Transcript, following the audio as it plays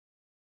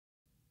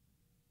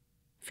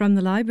From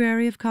the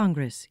Library of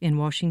Congress in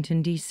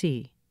Washington,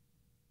 D.C.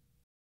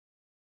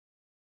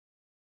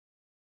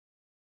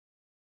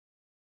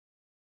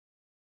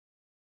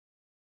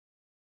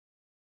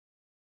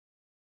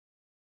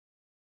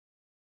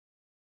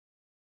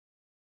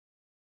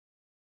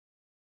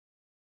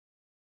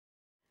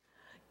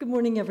 Good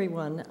morning,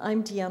 everyone.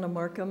 I'm Deanna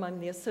Markham. I'm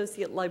the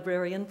Associate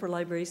Librarian for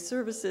Library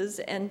Services,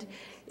 and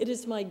it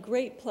is my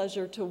great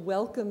pleasure to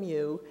welcome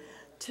you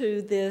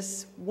to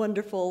this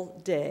wonderful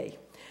day.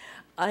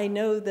 I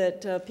know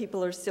that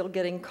people are still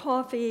getting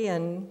coffee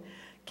and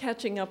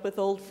catching up with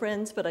old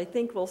friends, but I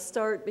think we'll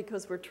start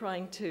because we're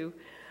trying to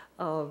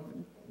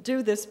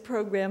do this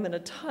program in a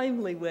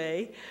timely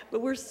way, but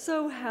we're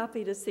so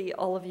happy to see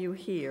all of you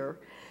here.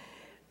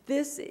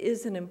 This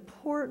is an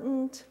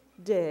important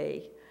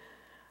day.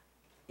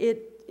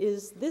 It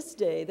is this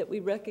day that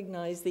we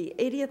recognize the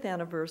 80th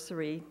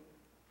anniversary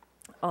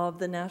of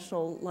the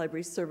National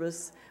Library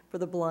Service for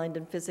the Blind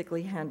and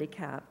Physically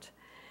Handicapped.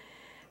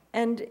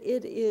 And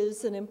it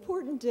is an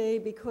important day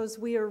because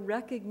we are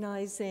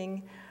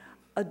recognizing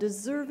a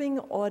deserving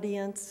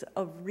audience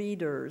of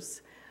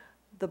readers,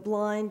 the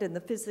blind and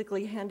the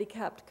physically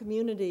handicapped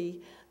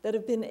community, that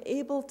have been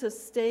able to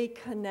stay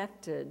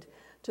connected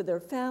to their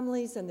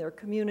families and their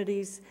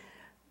communities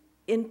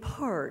in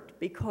part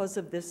because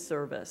of this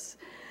service.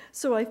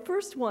 So I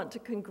first want to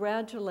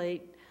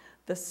congratulate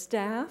the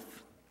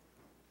staff.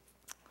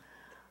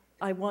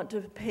 I want to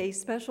pay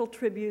special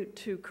tribute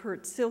to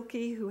Kurt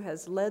Silke, who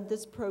has led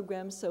this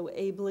program so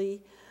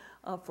ably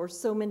for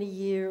so many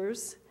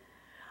years.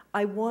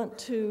 I want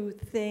to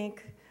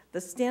thank the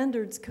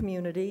standards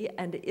community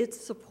and its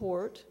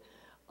support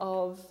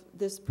of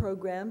this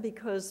program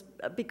because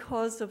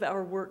of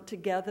our work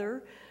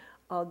together,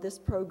 this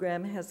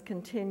program has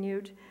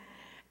continued.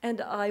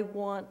 And I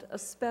want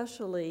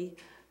especially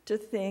to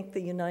thank the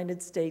United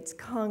States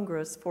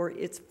Congress for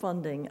its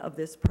funding of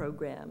this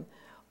program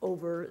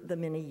over the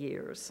many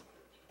years.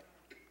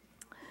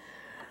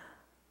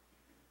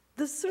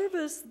 The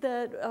service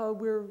that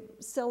we're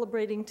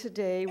celebrating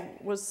today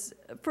was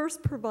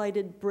first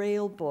provided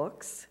Braille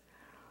books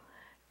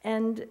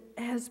and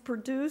has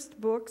produced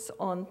books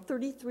on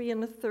 33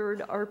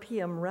 1/3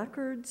 RPM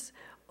records,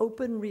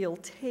 open reel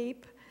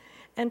tape,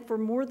 and for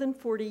more than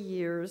 40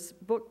 years,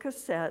 book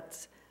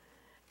cassettes,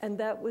 and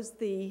that was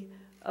the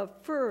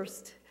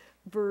first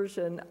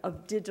version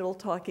of digital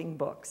talking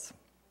books.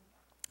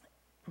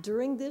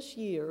 During this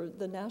year,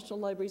 the National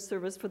Library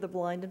Service for the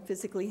Blind and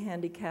Physically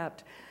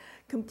Handicapped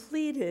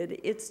completed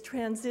its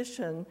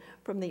transition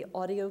from the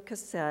audio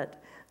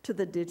cassette to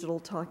the digital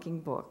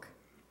talking book.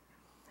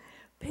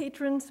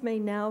 Patrons may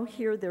now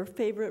hear their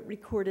favorite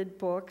recorded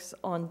books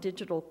on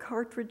digital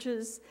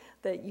cartridges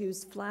that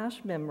use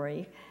flash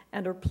memory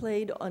and are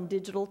played on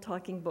digital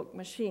talking book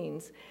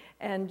machines.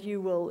 And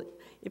you will,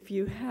 if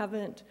you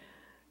haven't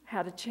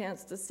had a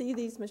chance to see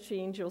these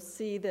machines, you'll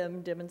see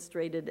them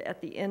demonstrated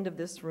at the end of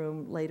this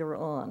room later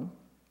on.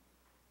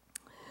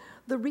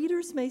 The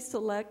readers may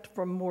select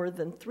from more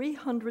than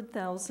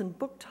 300,000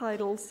 book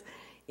titles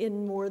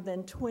in more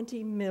than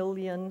 20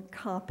 million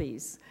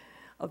copies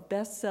of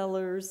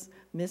bestsellers,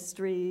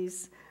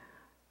 mysteries,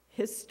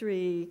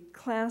 history,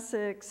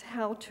 classics,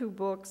 how-to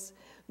books,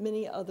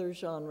 many other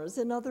genres.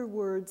 In other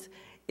words,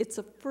 it's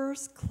a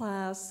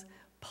first-class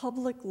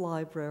public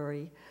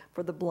library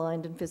for the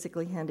blind and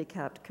physically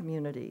handicapped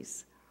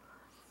communities.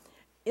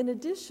 In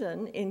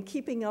addition, in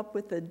keeping up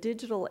with the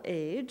digital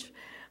age,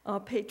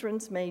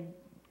 patrons may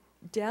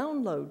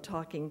download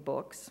talking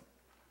books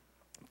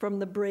from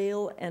the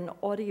Braille and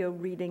audio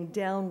reading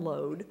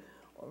download,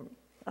 or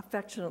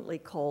affectionately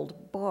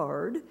called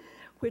BARD,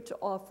 which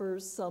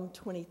offers some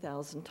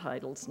 20,000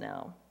 titles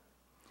now.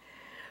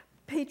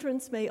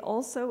 Patrons may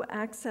also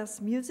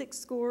access music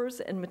scores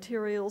and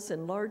materials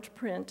in large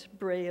print,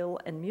 Braille,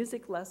 and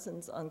music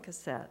lessons on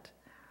cassette.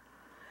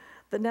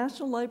 The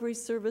National Library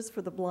Service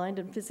for the Blind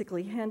and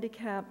Physically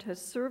Handicapped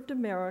has served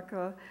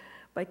America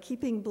by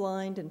keeping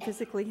blind and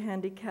physically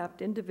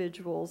handicapped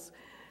individuals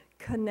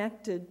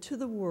connected to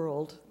the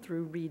world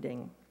through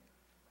reading.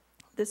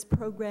 This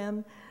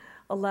program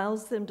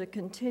allows them to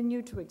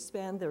continue to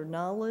expand their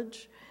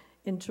knowledge,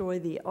 enjoy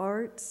the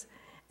arts,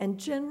 and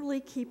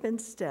generally keep in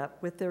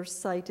step with their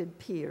sighted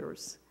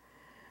peers.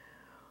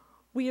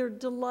 We are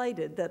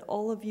delighted that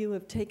all of you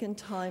have taken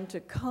time to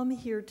come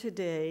here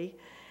today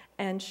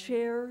and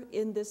share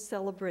in this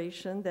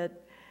celebration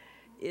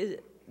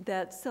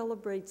that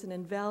celebrates an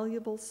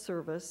invaluable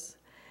service,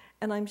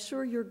 and I'm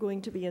sure you're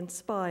going to be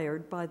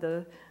inspired by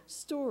the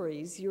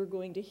stories you're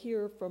going to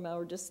hear from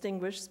our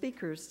distinguished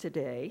speakers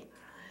today.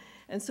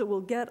 And so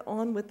we'll get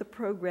on with the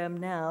program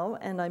now,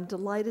 and I'm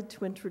delighted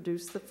to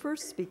introduce the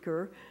first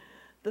speaker,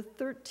 the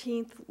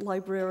 13th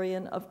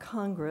Librarian of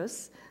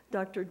Congress,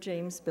 Dr.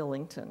 James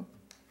Billington.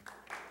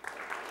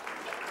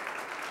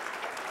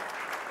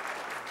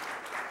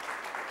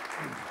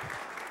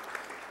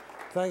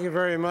 Thank you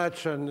very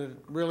much, and it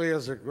really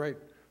is a great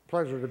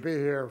pleasure to be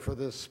here for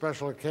this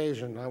special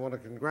occasion. I want to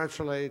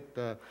congratulate,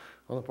 on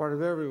the part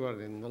of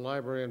everyone in the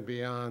library and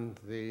beyond,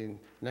 the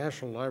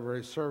National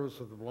Library Service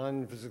of the Blind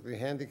and Physically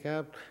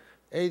Handicapped,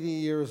 80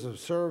 years of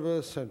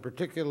service, and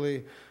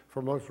particularly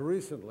for most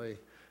recently,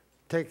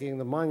 taking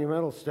the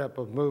monumental step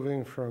of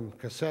moving from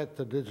cassette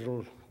to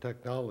digital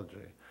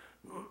technology.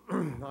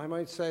 I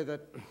might say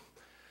that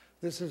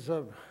this is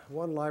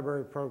one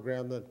library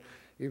program that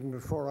even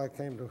before I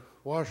came to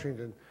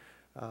Washington,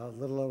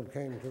 let alone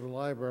came to the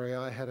library,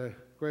 I had a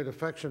great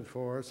affection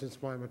for,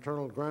 since my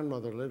maternal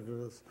grandmother lived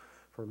with us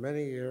for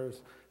many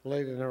years,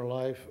 late in her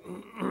life,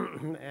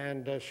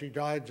 and she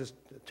died just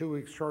 2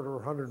 weeks short of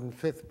her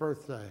 105th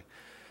birthday.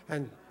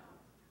 And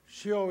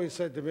she always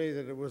said to me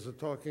that it was the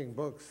talking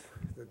books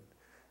that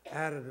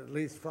added at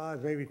least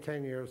 5, maybe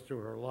 10 years to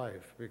her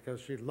life, because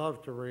she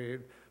loved to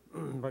read,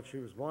 but she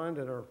was blind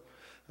in her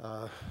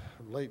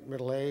late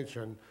middle age,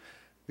 and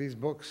these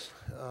books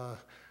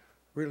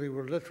really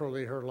were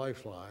literally her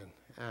lifeline.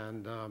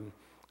 And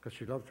because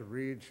she loved to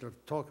read, she loved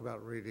to talk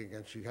about reading,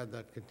 and she had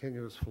that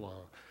continuous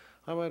flow.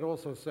 I might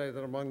also say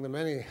that among the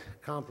many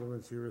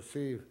compliments you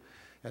receive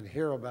and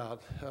hear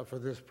about for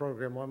this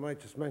program, I might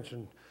just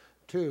mention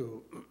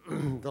two.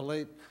 The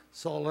late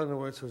Saul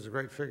Lenowitz, who's a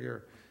great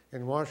figure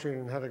in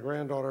Washington, had a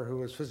granddaughter who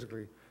was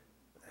physically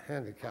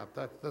handicapped.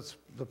 That's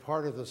the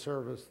part of the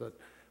service that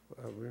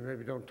we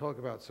maybe don't talk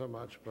about so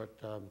much,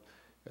 but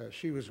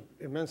she was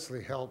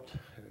immensely helped.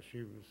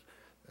 She was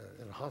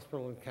in a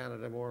hospital in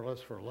Canada more or less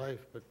for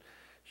life, but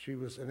she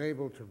was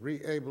able to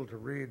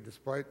read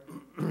despite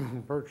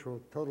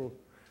virtual total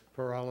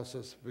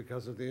paralysis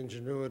because of the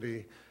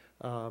ingenuity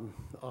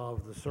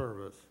of the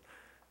service.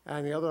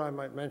 And the other I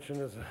might mention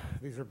is,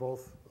 these are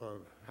both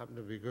happen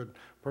to be good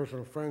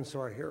personal friends,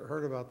 so I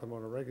heard about them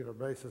on a regular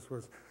basis,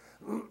 was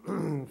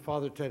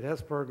Father Ted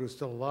Hesberg, who's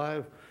still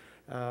alive,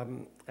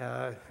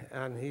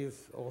 and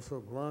he's also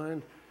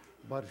blind,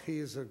 but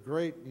he's a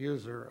great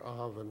user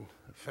of and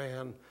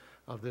fan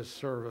of this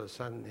service,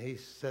 and he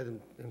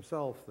said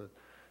himself that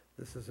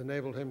this has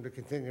enabled him to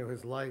continue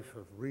his life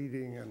of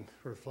reading and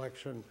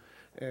reflection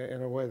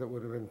in a way that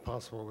would have been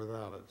possible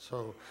without it.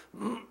 So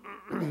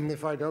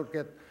if I don't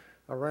get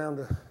around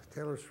to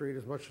Taylor Street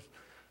as much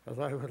as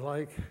I would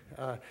like,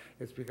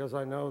 it's because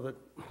I know that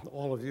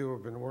all of you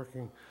have been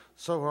working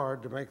so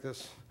hard to make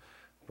this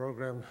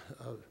program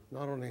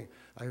not only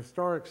a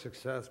historic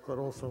success, but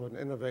also an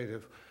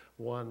innovative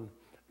one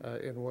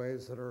in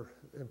ways that are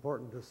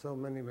important to so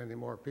many, many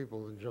more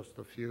people than just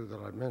a few that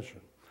I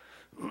mentioned.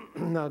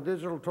 Now,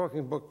 digital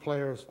talking book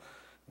players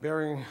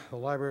bearing the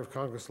Library of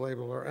Congress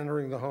label are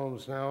entering the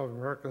homes now of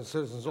American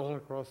citizens all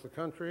across the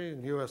country,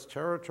 in U.S.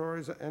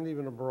 territories, and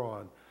even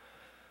abroad.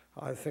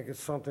 I think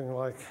it's something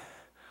like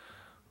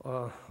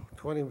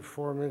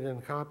 24 million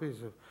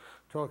copies of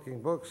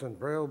talking books and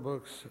Braille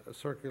books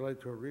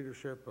circulate to a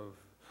readership of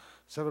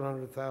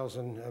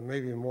 700,000 and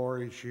maybe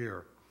more each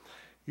year.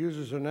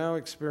 Users are now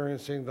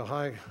experiencing the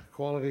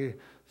high-quality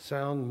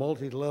sound,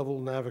 multi-level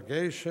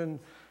navigation,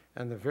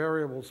 and the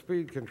variable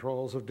speed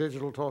controls of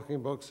digital talking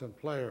books and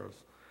players.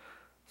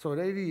 So an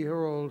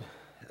 80-year-old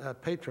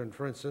patron,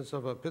 for instance,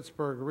 of a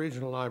Pittsburgh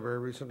regional library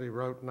recently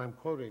wrote, and I'm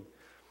quoting,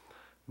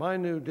 "My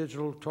new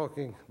digital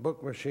talking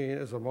book machine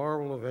is a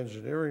marvel of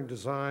engineering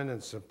design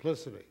and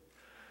simplicity,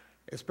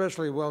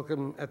 especially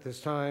welcome at this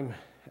time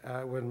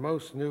when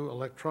most new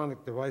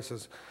electronic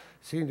devices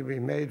seem to be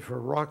made for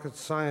rocket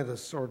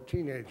scientists or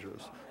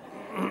teenagers."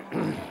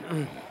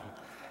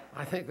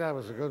 I think that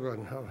was a good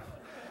one.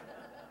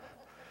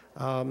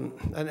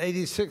 An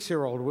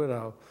 86-year-old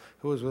widow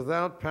who was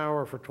without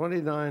power for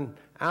 29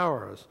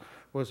 hours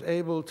was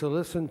able to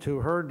listen to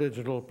her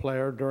digital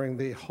player during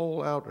the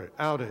whole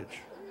outage.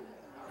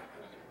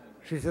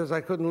 She says, "I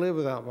couldn't live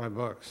without my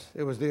books.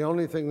 It was the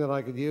only thing that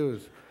I could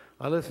use.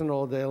 I listen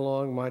all day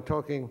long. My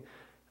talking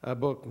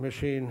book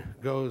machine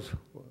goes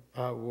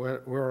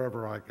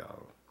wherever I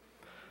go."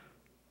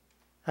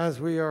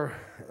 As we are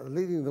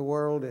leading the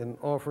world in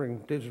offering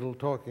digital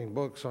talking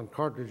books on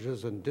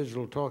cartridges and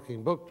digital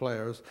talking book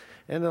players,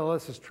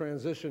 NLS's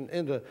transition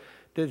into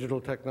digital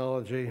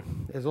technology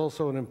is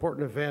also an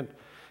important event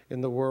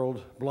in the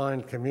world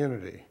blind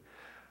community.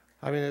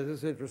 I mean, it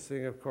is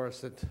interesting, of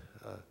course, that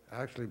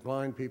actually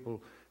blind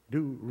people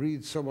do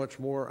read so much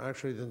more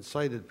actually than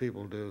sighted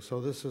people do. So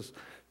this is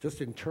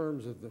just in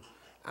terms of the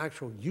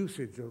actual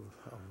usage of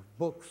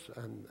books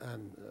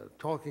and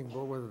talking,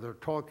 whether they're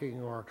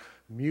talking or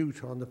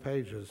mute on the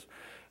pages.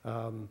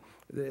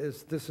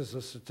 This is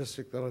a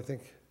statistic that I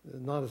think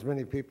not as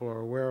many people are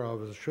aware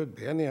of as should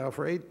be. Anyhow,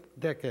 for 8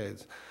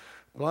 decades,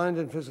 blind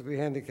and physically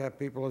handicapped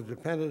people have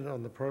depended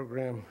on the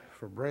program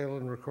for Braille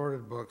and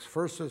recorded books,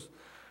 first as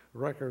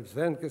records,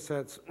 then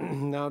cassettes,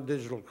 now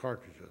digital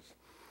cartridges.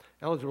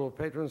 Eligible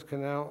patrons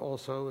can now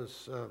also,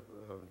 as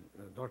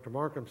Dr.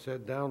 Markham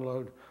said,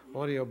 download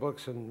audio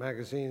books and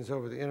magazines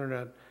over the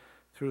internet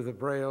through the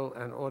Braille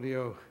and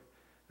audio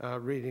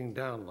reading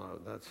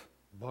download. That's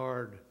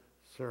BARD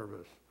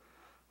service.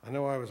 I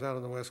know I was out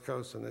on the West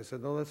Coast and they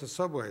said, "No, that's a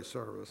subway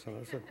service."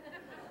 And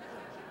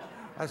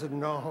I said,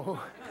 no.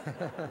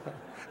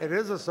 It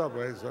is a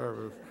subway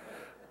service,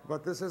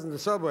 but this isn't the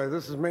subway.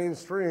 This is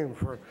mainstream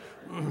for...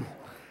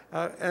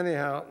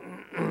 anyhow,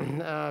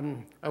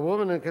 a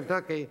woman in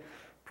Kentucky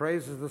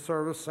praises the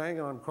service, saying,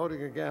 and I'm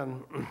quoting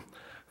again,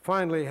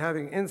 finally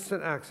having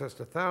instant access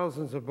to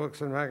thousands of books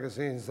and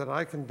magazines that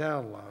I can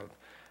download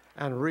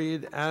and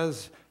read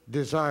as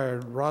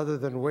desired rather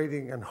than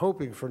waiting and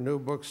hoping for new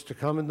books to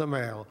come in the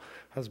mail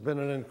has been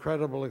an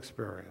incredible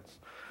experience.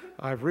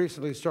 I've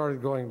recently started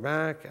going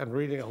back and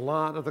reading a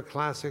lot of the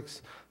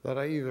classics that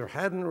I either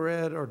hadn't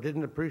read or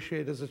didn't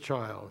appreciate as a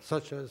child,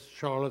 such as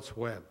Charlotte's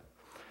Web.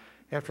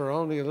 After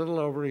only a little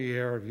over a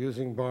year of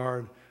using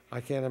Bard,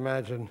 I can't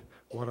imagine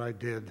what I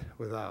did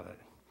without it.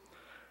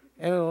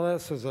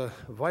 NLS is a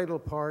vital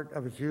part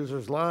of its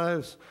users'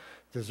 lives,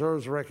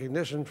 deserves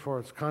recognition for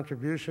its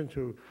contribution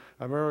to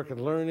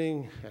American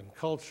learning and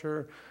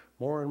culture.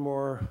 More and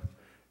more,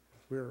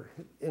 we're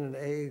in an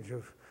age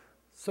of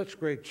such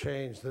great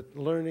change that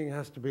learning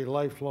has to be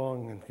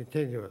lifelong and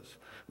continuous.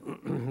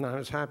 I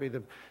was happy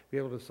to be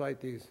able to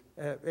cite these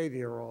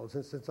 80-year-olds,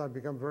 and since I've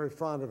become very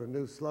fond of a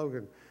new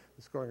slogan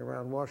that's going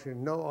around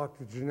Washington, no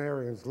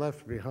octogenarians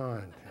left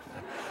behind.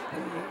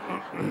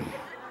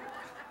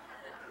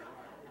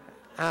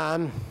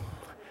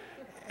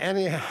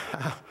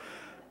 Anyhow,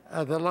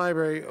 the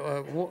library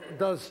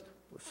does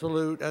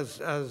salute, as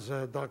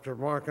Dr.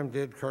 Markham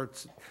did,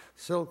 Kurt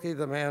Silke,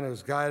 the man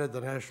who's guided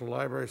the National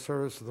Library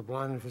Service of the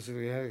Blind and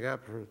Physically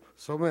Handicapped for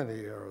so many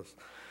years,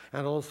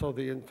 and also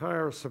the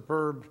entire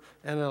superb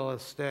NLS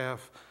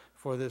staff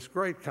for this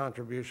great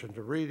contribution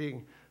to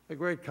reading, a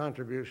great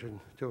contribution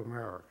to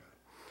America,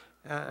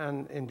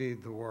 and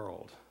indeed the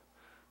world.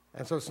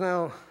 And so it's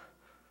now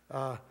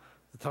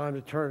the time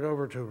to turn it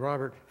over to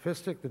Robert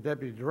Fistick, the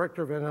Deputy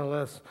Director of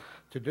NLS,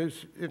 to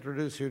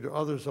introduce you to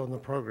others on the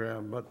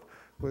program, but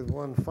with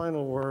one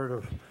final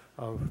word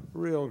of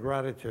real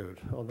gratitude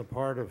on the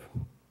part of,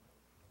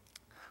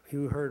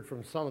 you heard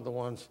from some of the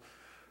ones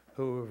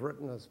who have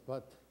written us,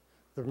 but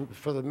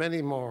for the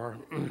many more,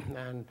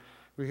 and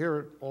we hear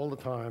it all the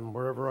time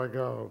wherever I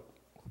go,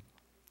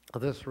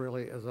 this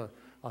really is a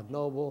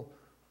noble,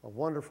 a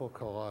wonderful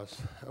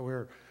cause.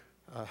 We're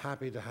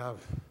happy to have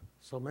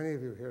so many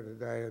of you here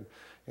today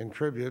in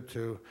tribute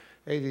to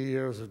 80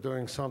 years of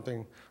doing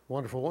something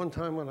wonderful. One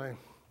time when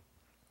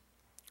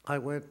I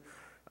went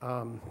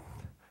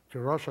to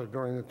Russia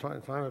during the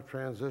time of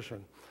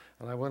transition,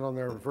 and I went on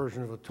their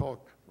version of a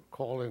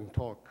call-in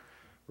talk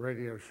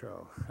radio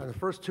show. And the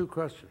first two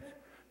questions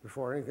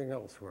before anything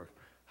else were,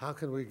 how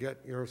can we get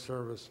your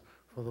service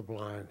for the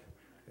blind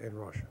in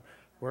Russia?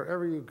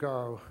 Wherever you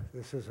go,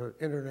 this is an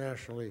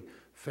internationally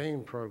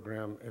famed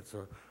program. It's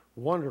a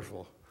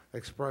wonderful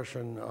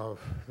expression of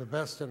the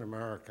best in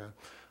America.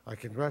 I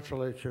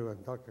congratulate you,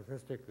 and Dr.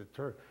 Fistick,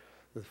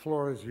 the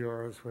floor is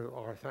yours with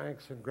our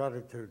thanks and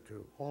gratitude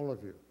to all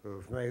of you who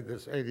have made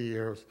this 80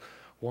 years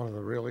one of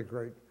the really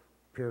great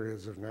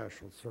periods of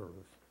national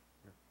service.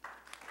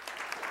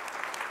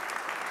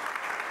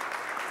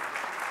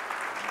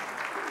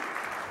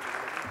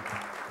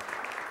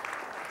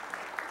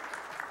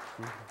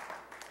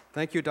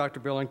 Thank you, Dr.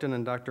 Billington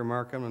and Dr.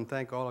 Markham, and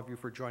thank all of you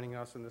for joining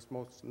us on this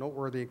most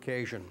noteworthy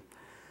occasion.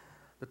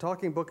 The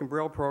Talking Book and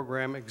Braille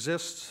program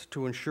exists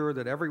to ensure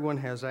that everyone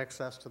has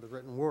access to the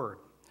written word.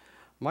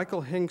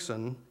 Michael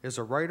Hinkson is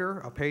a writer,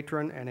 a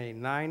patron, and a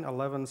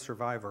 9/11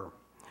 survivor.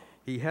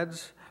 He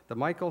heads the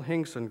Michael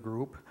Hinkson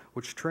Group,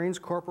 which trains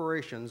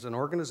corporations and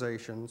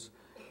organizations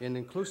in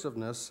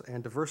inclusiveness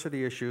and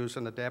diversity issues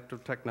and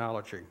adaptive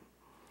technology.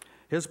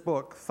 His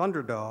book,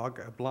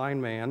 Thunderdog, A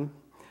Blind Man,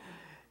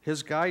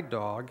 his guide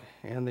dog,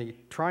 and the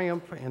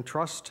Triumph and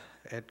Trust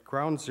at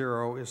Ground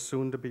Zero is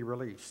soon to be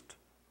released.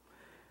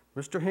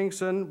 Mr.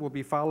 Hinkson will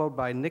be followed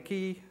by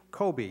Nikki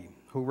Kobe,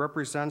 who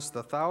represents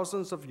the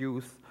thousands of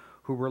youth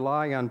who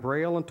rely on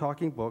Braille and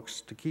talking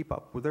books to keep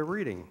up with their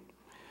reading.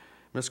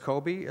 Ms.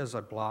 Kobe is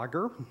a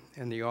blogger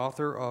and the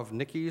author of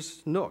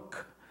Nikki's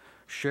Nook,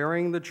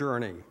 Sharing the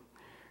Journey.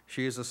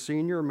 She is a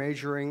senior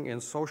majoring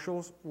in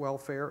social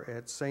welfare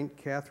at St.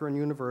 Catherine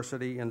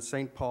University in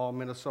St. Paul,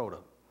 Minnesota.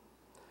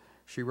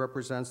 She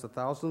represents the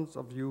thousands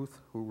of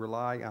youth who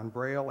rely on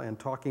Braille and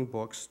talking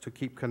books to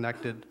keep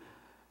connected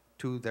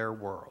to their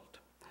world.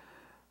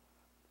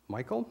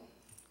 Michael,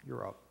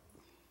 you're up.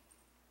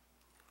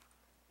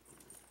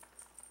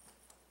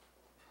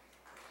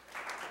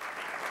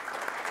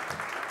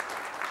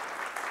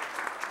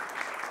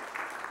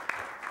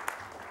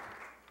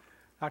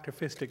 Dr.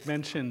 Fistick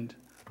mentioned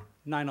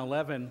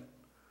 9/11.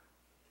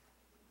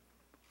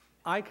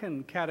 I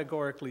can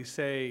categorically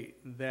say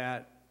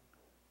that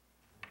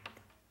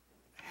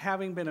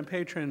having been a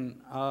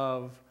patron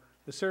of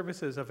the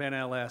services of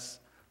NLS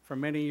for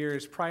many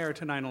years prior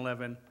to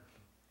 9/11,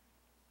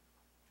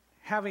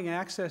 having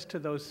access to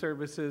those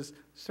services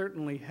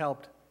certainly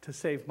helped to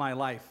save my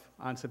life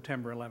on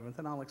September 11th,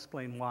 and I'll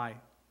explain why.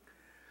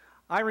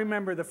 I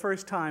remember the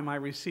first time I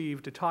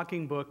received a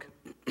talking book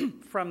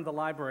from the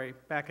library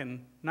back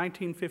in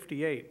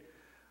 1958.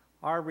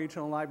 Our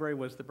regional library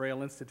was the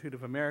Braille Institute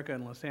of America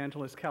in Los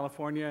Angeles,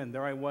 California, and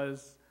there I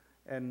was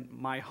and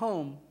my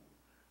home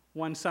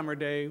one summer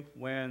day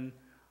when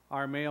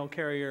our mail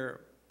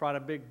carrier brought a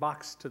big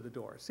box to the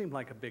door. It seemed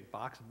like a big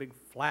box, a big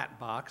flat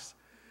box.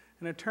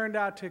 And it turned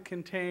out to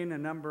contain a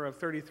number of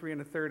 33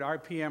 1/3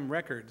 RPM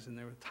records. And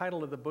the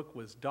title of the book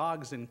was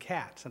Dogs and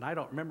Cats. And I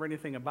don't remember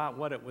anything about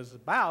what it was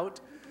about,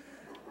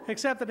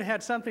 except that it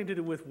had something to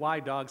do with why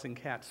dogs and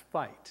cats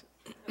fight.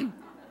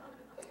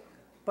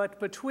 But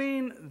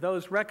between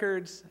those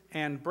records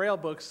and Braille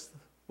books,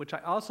 which I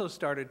also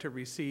started to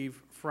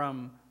receive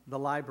from the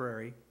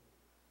library,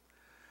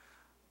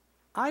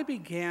 I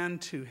began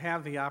to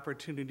have the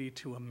opportunity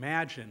to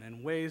imagine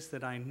in ways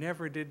that I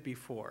never did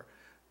before.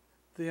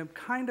 The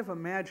kind of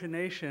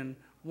imagination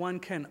one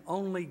can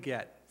only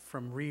get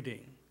from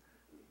reading.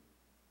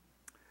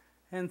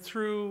 And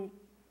through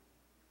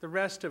the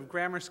rest of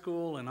grammar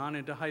school and on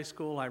into high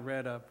school, I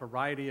read a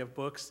variety of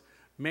books,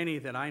 many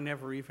that I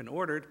never even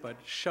ordered, but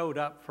showed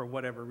up for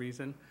whatever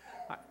reason.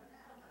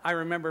 I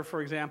remember,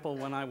 for example,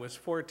 when I was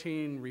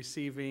 14,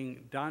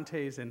 receiving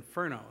Dante's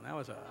Inferno. That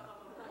was a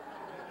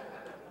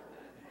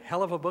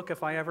hell of a book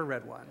if I ever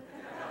read one.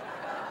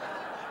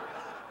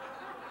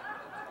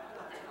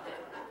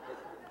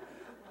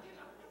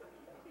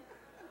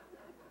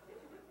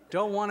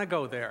 Don't want to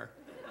go there.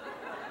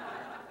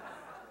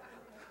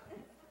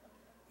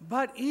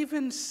 But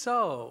even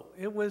so,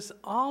 it was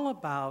all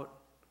about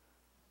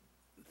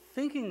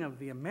thinking of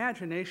the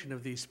imagination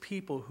of these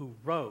people who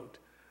wrote.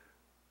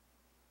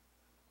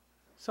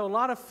 So a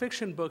lot of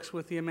fiction books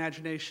with the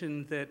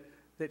imagination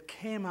that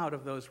came out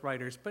of those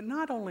writers. But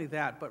not only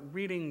that, but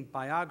reading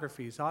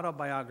biographies,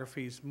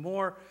 autobiographies,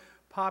 more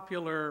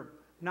popular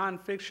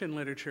nonfiction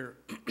literature,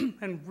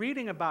 and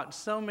reading about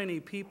so many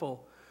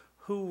people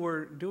who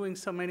were doing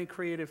so many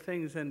creative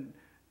things, and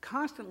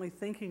constantly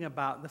thinking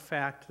about the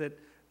fact that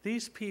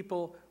these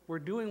people were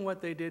doing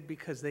what they did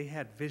because they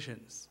had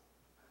visions.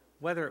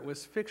 Whether it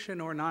was fiction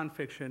or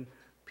nonfiction,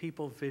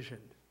 people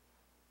visioned.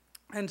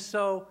 And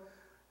so,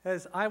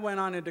 as I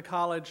went on into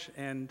college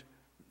and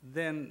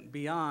then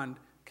beyond,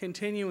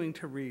 continuing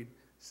to read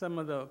some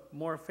of the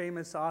more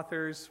famous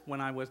authors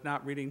when I was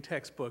not reading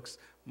textbooks,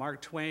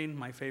 Mark Twain,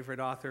 my favorite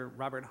author,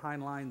 Robert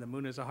Heinlein, The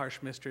Moon is a Harsh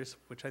Mistress,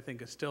 which I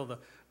think is still the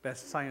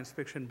best science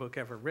fiction book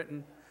ever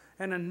written,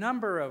 and a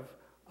number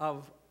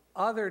of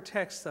other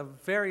texts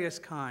of various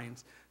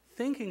kinds,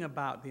 thinking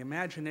about the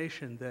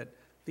imagination that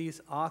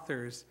these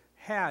authors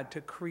had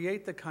to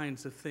create the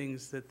kinds of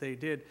things that they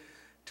did,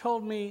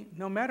 told me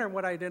no matter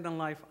what I did in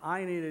life,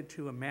 I needed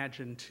to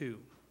imagine too.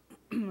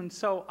 And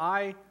so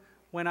I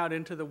went out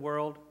into the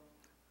world,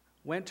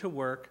 went to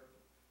work,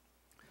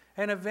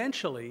 and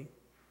eventually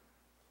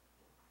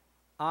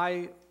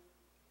I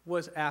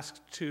was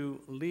asked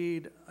to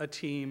lead a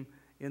team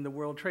in the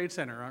World Trade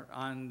Center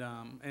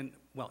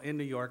in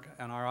New York,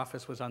 and our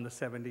office was on the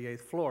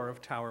 78th floor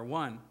of Tower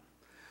 1.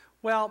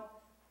 Well,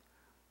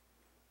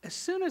 as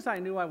soon as I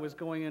knew I was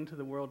going into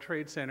the World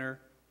Trade Center,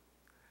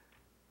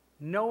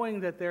 knowing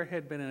that there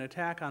had been an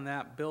attack on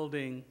that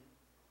building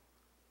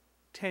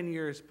 10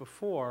 years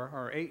before,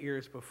 or 8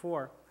 years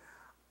before,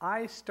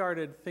 I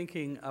started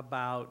thinking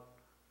about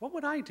what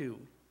would I do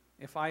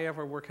if I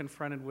ever were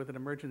confronted with an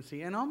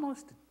emergency. And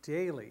almost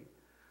daily,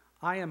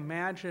 I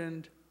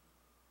imagined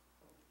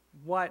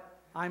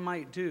what I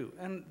might do.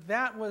 And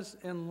that was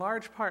in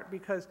large part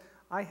because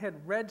I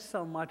had read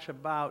so much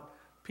about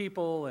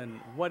people and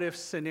what-if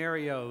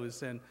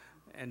scenarios and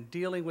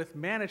dealing with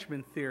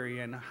management theory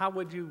and how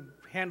would you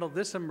handle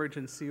this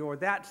emergency or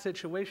that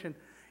situation.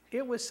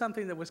 It was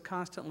something that was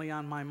constantly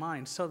on my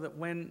mind, so that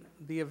when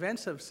the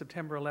events of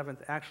September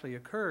 11th actually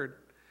occurred,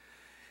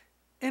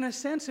 in a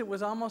sense it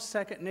was almost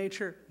second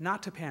nature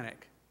not to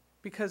panic,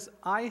 because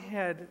I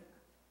had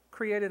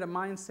created a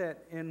mindset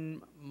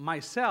in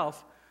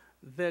myself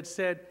that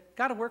said,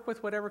 got to work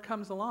with whatever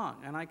comes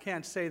along. And I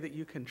can't say that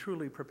you can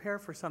truly prepare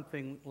for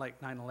something like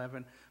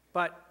 9/11,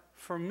 but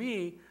for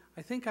me,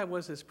 I think I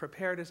was as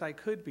prepared as I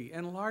could be,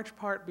 in large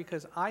part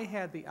because I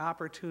had the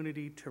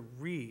opportunity to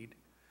read.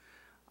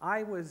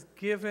 I was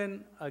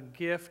given a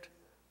gift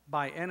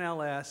by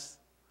NLS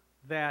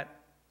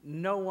that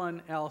no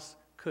one else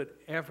could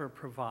ever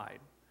provide.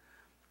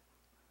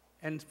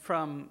 And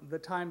from the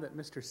time that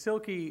Mr.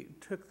 Silke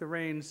took the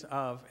reins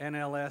of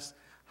NLS,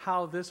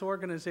 how this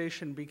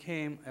organization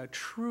became a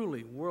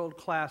truly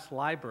world-class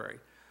library.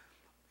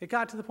 It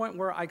got to the point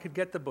where I could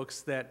get the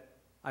books that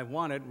I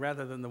wanted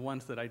rather than the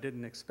ones that I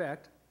didn't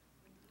expect.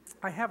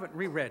 I haven't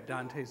reread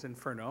Dante's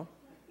Inferno.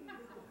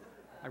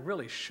 I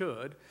really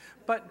should.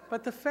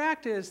 But the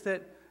fact is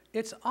that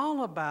it's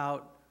all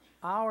about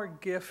our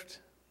gift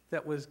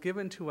that was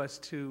given to us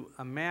to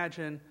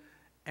imagine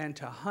and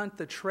to hunt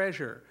the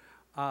treasure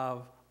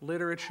of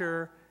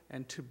literature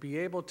and to be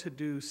able to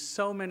do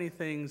so many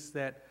things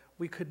that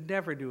we could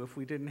never do if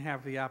we didn't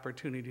have the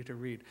opportunity to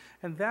read.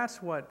 And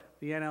that's what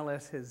the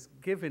NLS has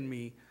given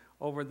me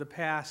over the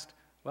past,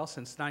 well,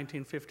 since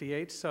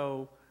 1958,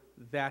 so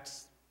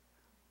that's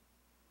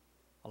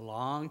a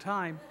long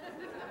time.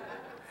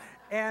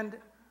 And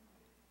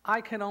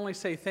I can only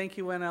say thank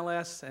you,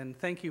 NLS, and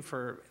thank you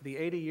for the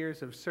 80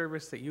 years of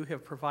service that you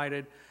have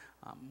provided.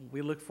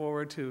 We look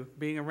forward to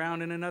being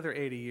around in another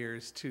 80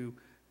 years to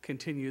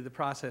continue the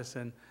process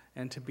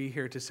and to be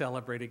here to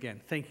celebrate again.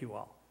 Thank you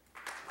all.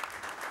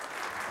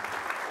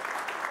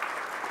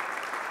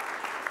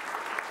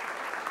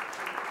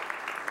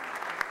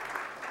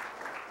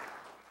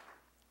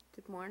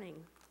 Good morning.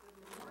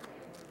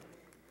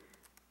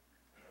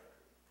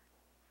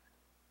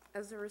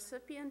 As a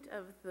recipient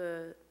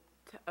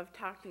of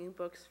Talking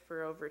Books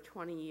for over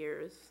 20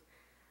 years,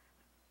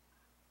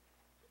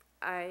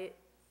 I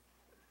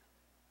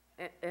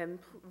am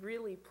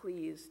really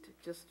pleased,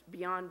 just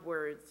beyond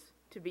words,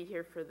 to be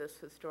here for this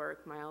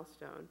historic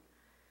milestone.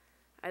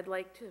 I'd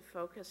like to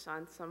focus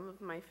on some of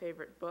my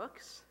favorite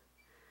books,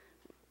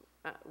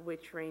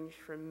 which range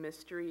from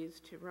mysteries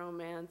to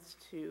romance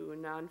to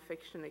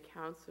nonfiction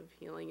accounts of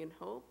healing and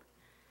hope,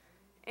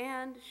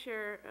 and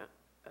share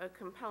a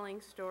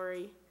compelling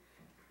story,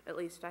 at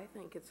least I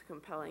think it's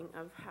compelling,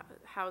 of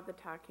how the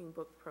Talking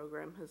Book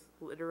program has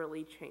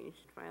literally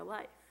changed my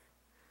life.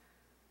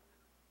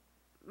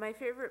 My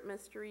favorite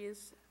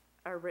mysteries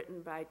are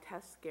written by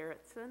Tess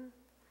Gerritsen.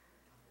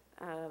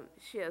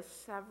 She has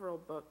several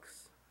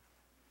books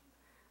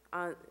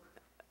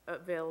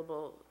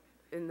available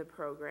in the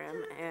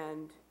program,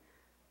 and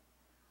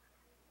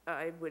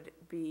I would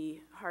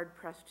be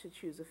hard-pressed to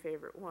choose a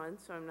favorite one,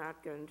 so I'm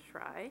not going to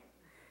try.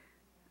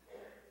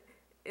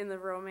 In the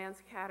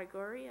romance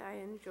category, I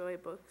enjoy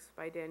books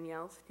by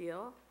Danielle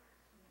Steele.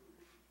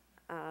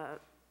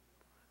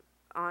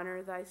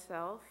 Honor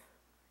Thyself,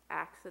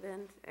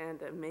 Accident,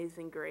 and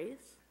Amazing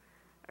Grace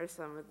are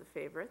some of the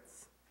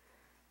favorites.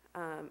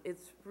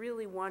 It's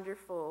really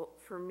wonderful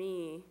for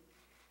me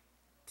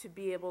to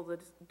be able to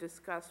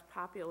discuss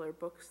popular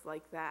books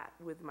like that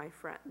with my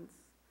friends.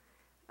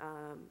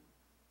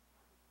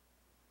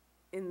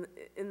 In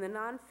the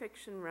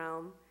nonfiction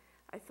realm,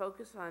 I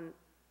focus on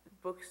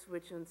books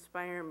which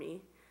inspire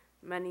me,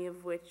 many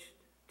of which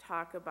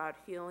talk about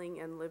healing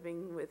and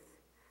living with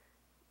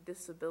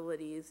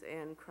disabilities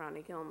and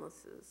chronic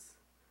illnesses.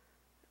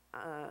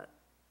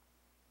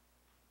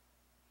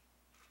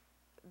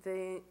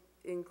 They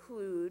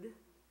include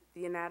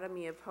The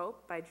Anatomy of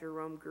Hope by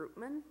Jerome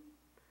Groopman,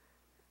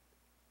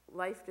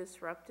 Life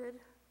Disrupted,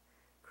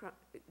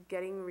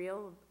 Getting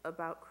Real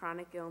About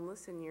Chronic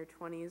Illness in Your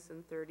 20s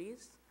and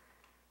 30s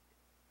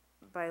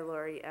by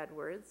Laurie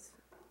Edwards,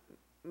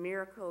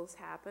 Miracles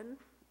Happen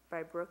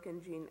by Brooke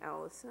and Jean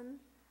Ellison,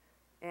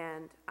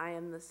 and I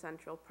Am the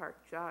Central Park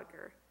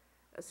Jogger,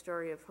 A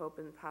Story of Hope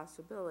and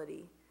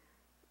Possibility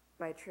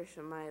by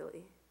Tricia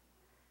Miley.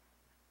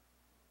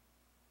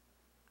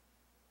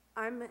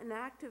 I'm an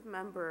active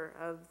member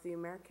of the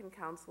American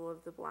Council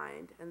of the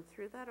Blind, and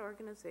through that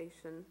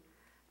organization,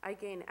 I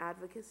gain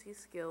advocacy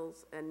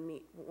skills and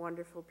meet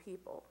wonderful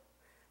people.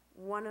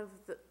 One of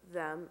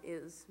them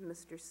is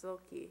Mr.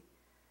 Silky.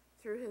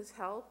 Through his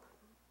help,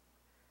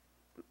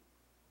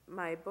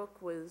 my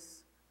book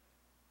was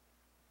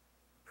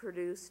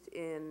produced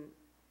in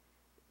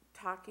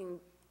Talking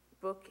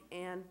Book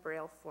and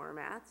Braille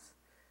formats,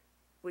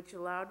 which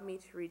allowed me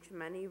to reach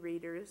many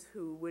readers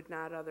who would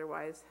not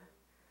otherwise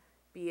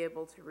be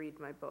able to read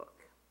my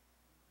book.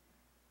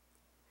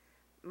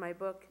 My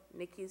book,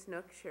 Nikki's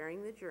Nook,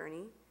 Sharing the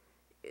Journey,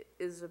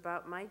 is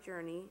about my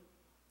journey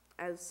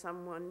as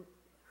someone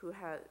who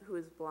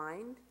is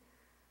blind,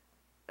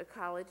 a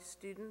college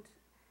student,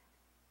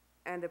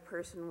 and a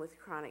person with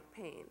chronic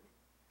pain.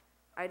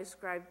 I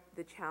describe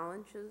the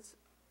challenges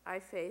I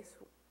face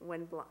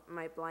when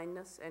my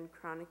blindness and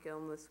chronic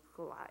illness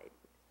collide.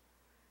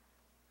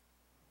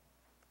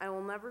 I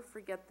will never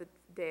forget the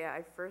day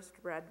I first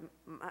read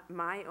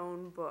my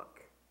own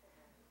book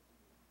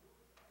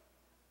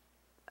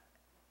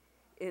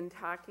in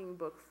Talking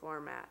Book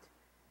format.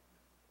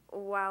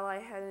 While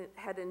I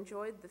had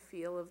enjoyed the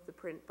feel of the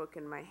print book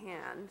in my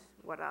hand,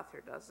 what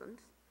author doesn't,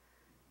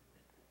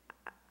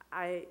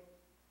 I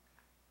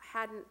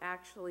hadn't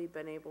actually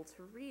been able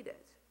to read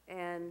it.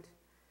 And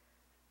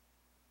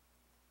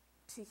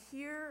to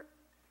hear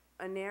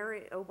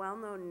a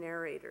well-known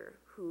narrator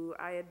who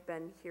I had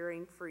been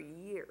hearing for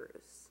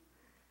years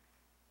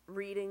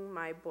reading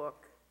my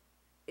book,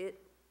 it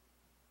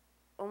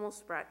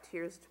almost brought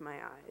tears to my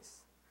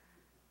eyes.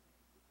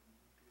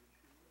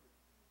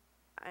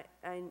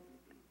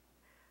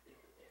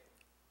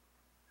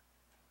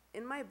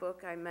 In my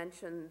book, I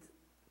mentioned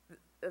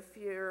a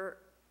fear.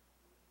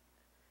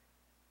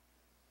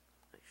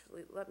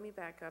 Actually, let me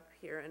back up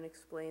here and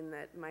explain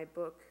that my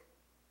book,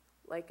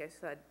 like I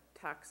said,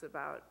 talks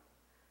about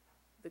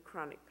the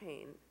chronic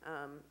pain.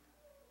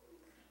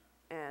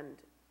 And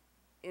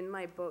in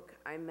my book,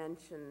 I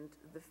mentioned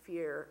the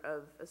fear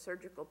of a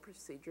surgical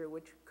procedure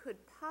which could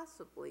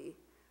possibly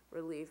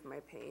relieve my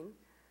pain,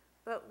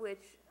 but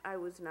which I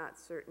was not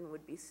certain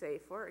would be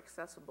safe or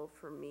accessible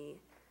for me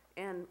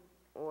and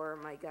or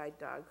my guide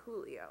dog,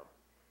 Julio.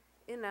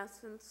 In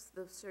essence,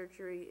 the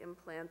surgery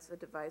implants a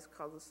device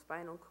called a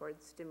spinal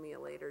cord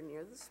stimulator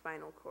near the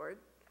spinal cord,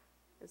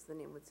 as the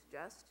name would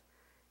suggest,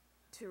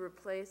 to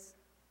replace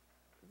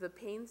the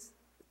pain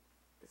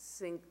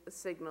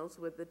signals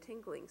with the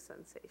tingling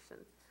sensation.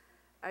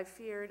 I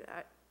feared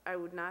I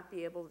would not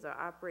be able to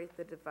operate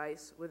the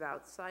device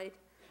without sight,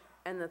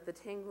 and that the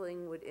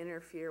tingling would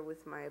interfere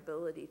with my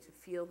ability to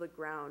feel the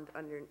ground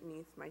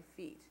underneath my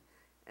feet,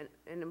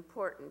 an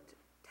important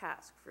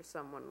task for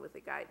someone with a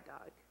guide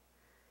dog.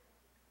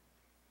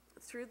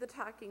 Through the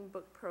Talking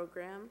Book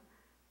program,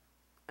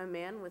 a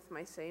man with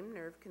my same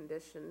nerve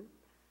condition,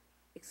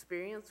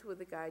 experience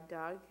with a guide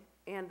dog,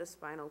 and a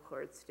spinal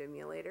cord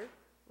stimulator,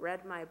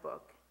 read my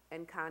book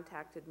and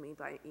contacted me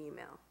by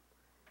email.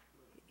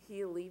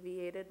 He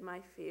alleviated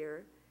my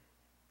fear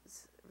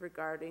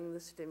regarding the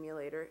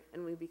stimulator,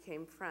 and we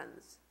became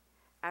friends.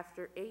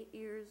 After 8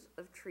 years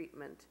of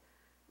treatment,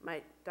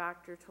 my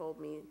doctor told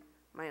me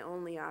my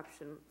only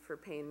option for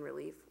pain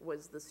relief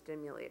was the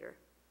stimulator.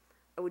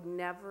 I would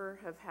never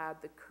have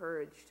had the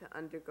courage to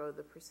undergo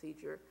the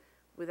procedure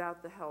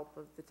without the help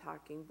of the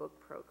Talking Book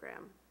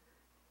program.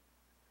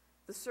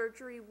 The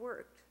surgery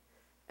worked,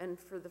 and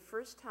for the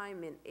first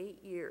time in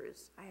 8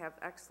 years, I have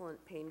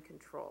excellent pain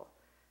control.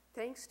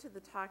 Thanks to the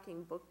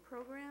Talking Book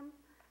program,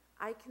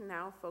 I can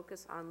now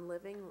focus on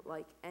living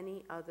like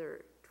any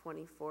other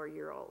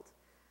 24-year-old.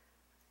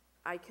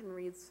 I can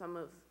read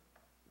some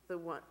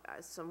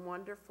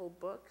wonderful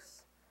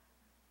books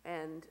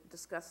and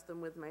discuss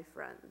them with my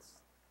friends.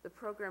 The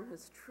program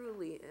has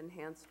truly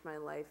enhanced my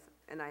life,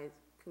 and I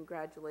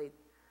congratulate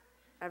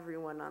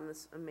everyone on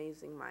this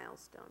amazing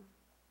milestone.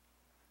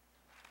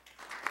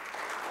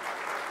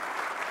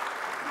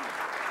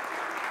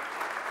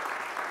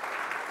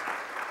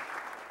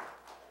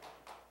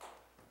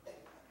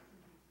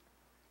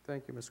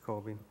 Thank you, Ms.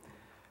 Colby.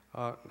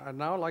 I'd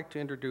now like to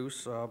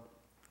introduce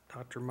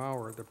Dr.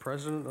 Maurer, the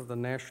president of the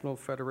National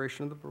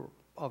Federation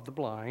of the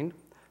Blind.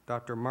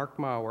 Dr. Mark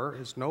Maurer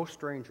is no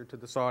stranger to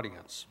this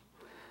audience.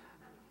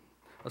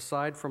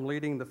 Aside from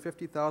leading the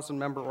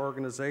 50,000-member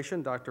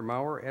organization, Dr.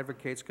 Maurer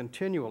advocates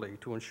continually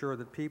to ensure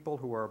that people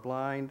who are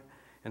blind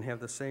and have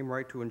the same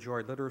right to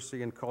enjoy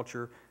literacy and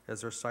culture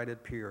as their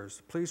sighted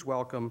peers. Please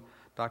welcome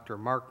Dr.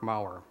 Mark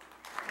Maurer.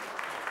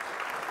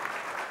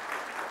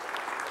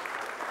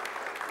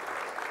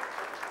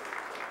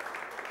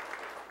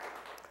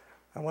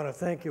 I want to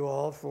thank you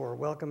all for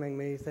welcoming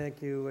me.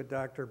 Thank you,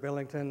 Dr.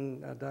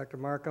 Billington, Dr.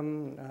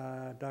 Markham,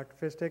 Dr.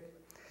 Fistic.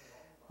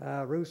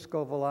 Ruth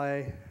Scoville,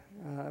 I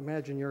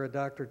imagine you're a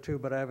doctor too,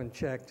 but I haven't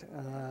checked.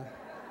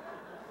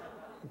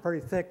 I'm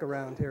pretty thick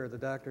around here, the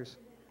doctors.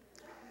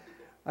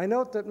 I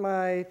note that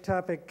my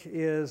topic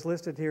is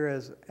listed here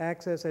as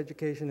access,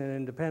 education, and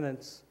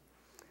independence.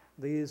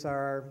 These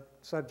are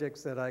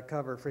subjects that I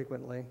cover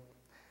frequently.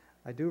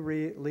 I do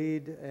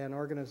lead an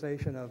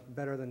organization of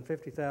better than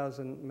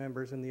 50,000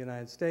 members in the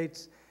United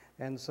States,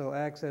 and so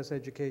access,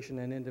 education,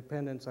 and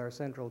independence are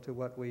central to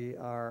what we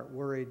are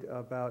worried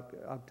about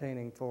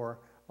obtaining for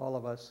all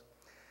of us.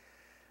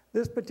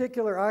 This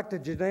particular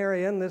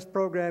octogenarian, this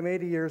program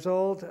 80 years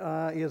old,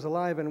 is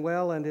alive and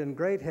well and in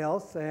great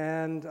health,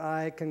 and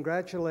I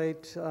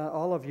congratulate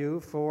all of you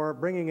for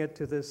bringing it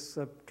to this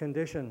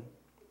condition.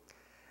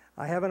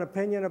 I have an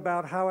opinion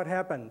about how it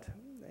happened,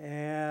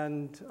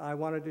 and I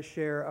wanted to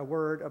share a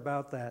word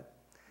about that.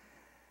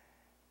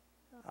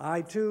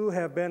 I, too,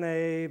 have been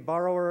a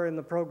borrower in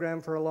the program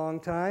for a long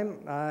time.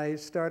 I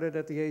started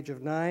at the age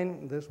of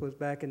 9. This was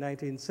back in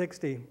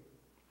 1960.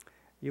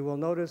 You will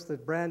notice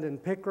that Brandon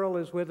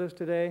Pickrell is with us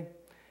today,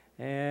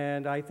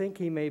 and I think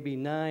he may be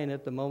 9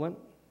 at the moment.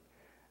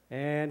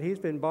 And he's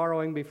been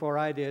borrowing before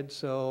I did,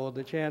 so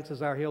the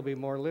chances are he'll be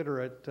more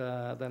literate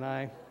than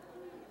I.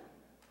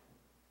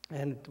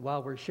 And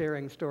while we're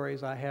sharing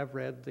stories, I have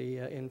read the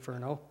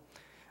Inferno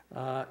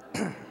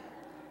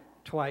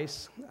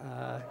twice.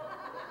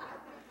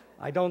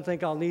 I don't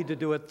think I'll need to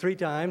do it 3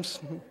 times.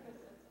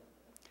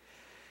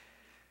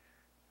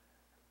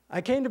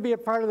 I came to be a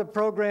part of the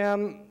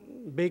program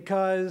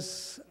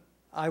because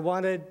I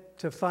wanted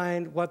to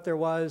find what there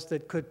was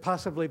that could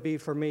possibly be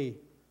for me.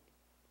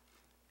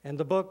 And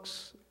the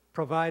books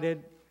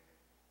provided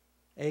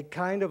a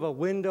kind of a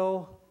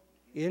window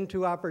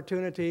into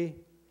opportunity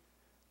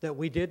that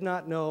we did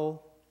not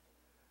know,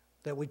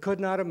 that we could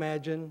not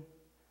imagine,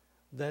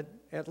 that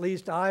at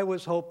least I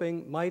was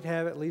hoping might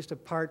have at least a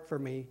part for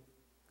me.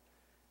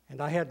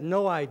 And I had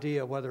no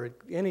idea whether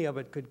any of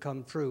it could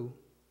come true.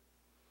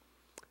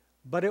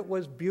 But it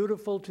was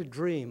beautiful to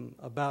dream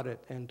about it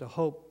and to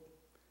hope.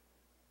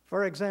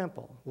 For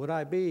example, would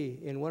I be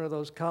in one of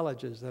those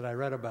colleges that I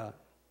read about?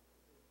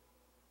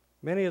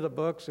 Many of the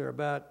books are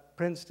about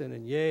Princeton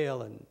and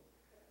Yale, and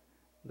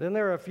then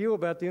there are a few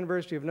about the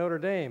University of Notre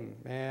Dame.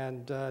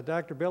 And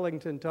Dr.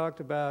 Billington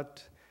talked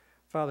about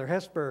Father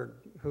Hesburgh,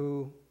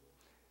 who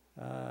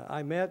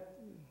I met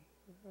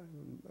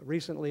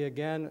recently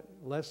again,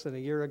 less than a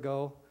year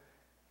ago,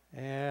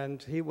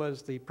 and he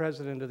was the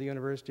president of the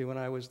university when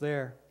I was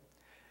there.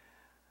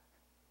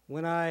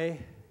 When I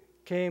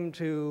came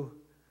to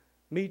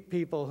meet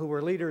people who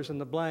were leaders in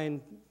the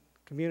blind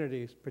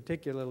communities,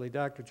 particularly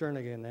Dr.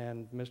 Jernigan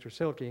and Mr.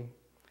 Silke,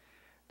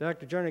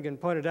 Dr. Jernigan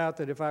pointed out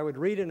that if I would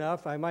read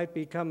enough, I might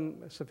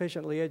become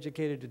sufficiently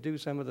educated to do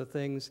some of the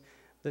things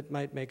that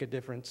might make a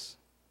difference.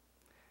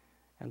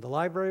 And the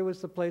library was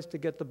the place to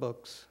get the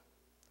books.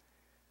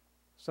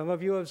 Some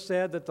of you have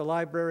said that the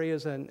library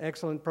is an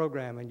excellent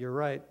program, and you're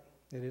right.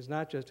 It is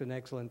not just an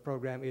excellent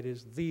program, it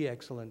is the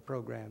excellent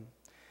program.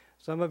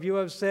 Some of you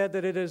have said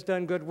that it has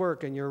done good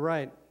work, and you're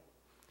right.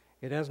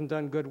 It hasn't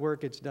done good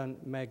work, it's done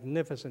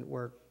magnificent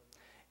work.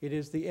 It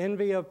is the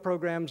envy of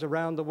programs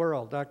around the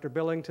world. Dr.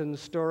 Billington's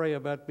story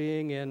about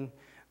being in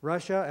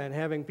Russia and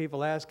having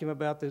people ask him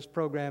about this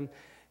program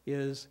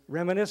is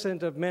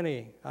reminiscent of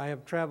many. I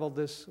have traveled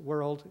this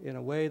world in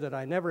a way that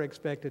I never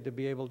expected to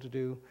be able to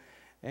do,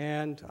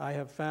 and I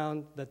have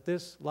found that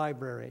this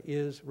library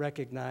is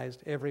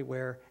recognized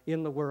everywhere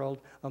in the world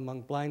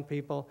among blind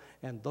people,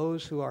 and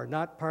those who are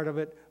not part of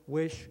it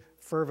wish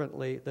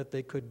fervently that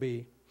they could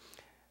be.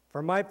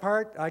 For my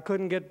part, I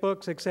couldn't get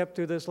books except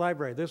through this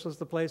library. This was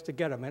the place to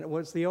get them, and it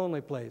was the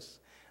only place.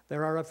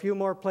 There are a few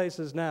more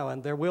places now,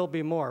 and there will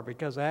be more,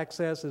 because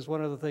access is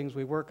one of the things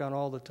we work on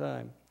all the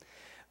time.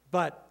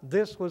 But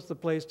this was the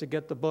place to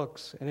get the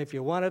books, and if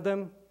you wanted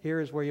them,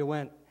 here's where you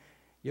went.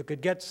 You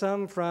could get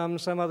some from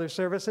some other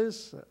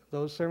services.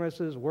 Those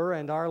services were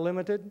and are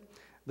limited.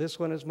 This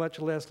one is much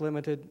less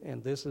limited,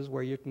 and this is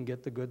where you can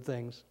get the good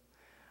things.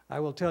 I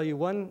will tell you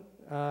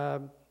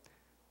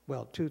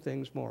two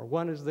things more.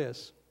 One is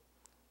this.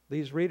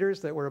 These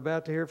readers that we're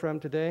about to hear from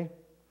today,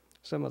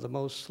 some of the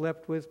most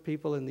slept with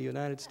people in the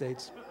United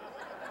States.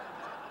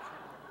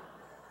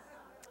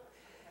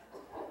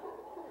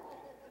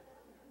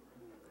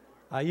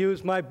 I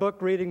use my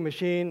book reading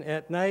machine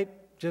at night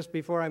just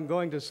before I'm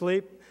going to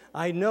sleep.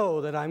 I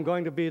know that I'm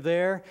going to be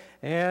there,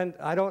 and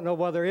I don't know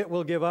whether it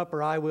will give up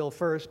or I will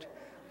first.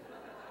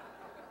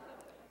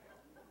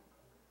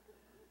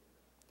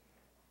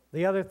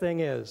 The other thing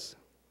is,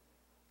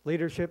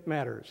 leadership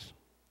matters.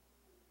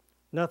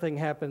 Nothing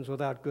happens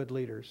without good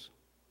leaders.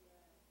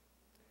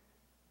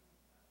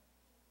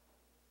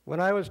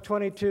 When I was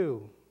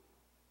 22,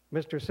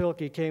 Mr.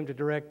 Silke came to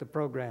direct the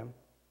program,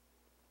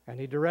 and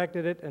he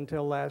directed it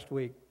until last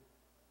week.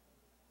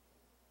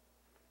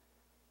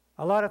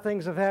 A lot of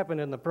things have happened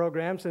in the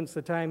program since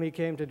the time he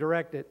came to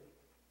direct it.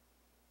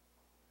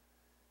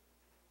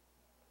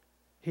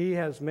 He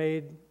has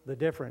made the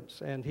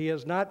difference, and he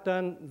has not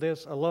done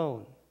this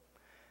alone,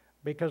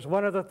 because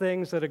one of the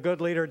things that a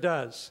good leader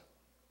does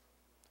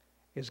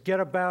is get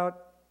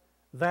about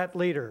that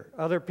leader,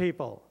 other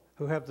people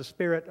who have the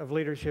spirit of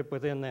leadership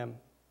within them.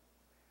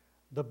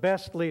 The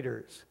best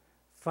leaders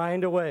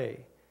find a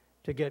way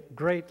to get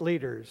great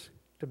leaders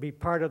to be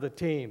part of the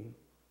team.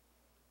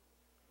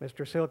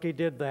 Mr. Silke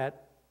did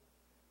that.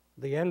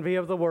 The envy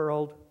of the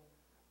world,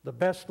 the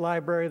best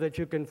library that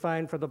you can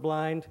find for the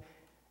blind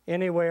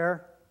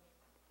anywhere.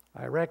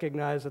 I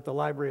recognize that the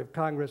Library of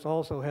Congress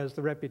also has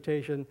the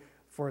reputation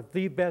for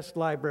the best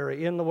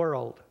library in the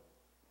world.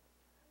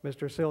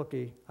 Mr.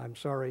 Silke, I'm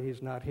sorry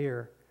he's not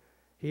here.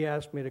 He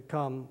asked me to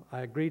come.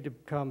 I agreed to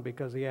come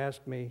because he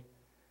asked me.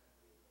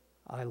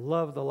 I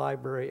love the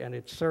library and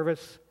its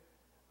service.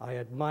 I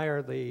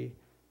admire the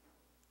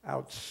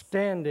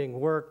outstanding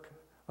work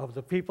of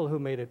the people who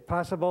made it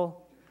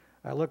possible.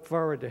 I look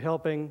forward to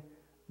helping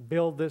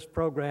build this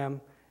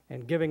program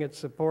and giving it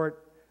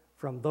support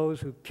from those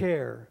who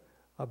care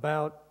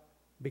about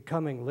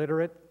becoming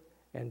literate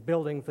and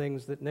building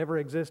things that never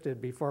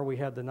existed before we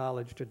had the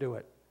knowledge to do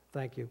it.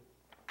 Thank you.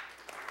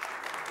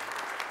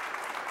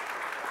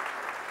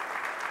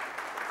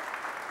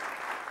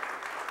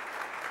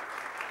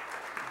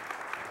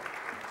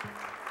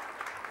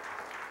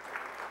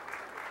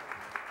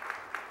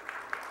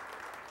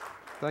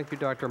 Thank you,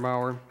 Dr.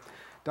 Maurer.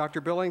 Dr.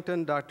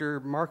 Billington, Dr.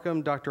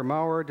 Markham, Dr.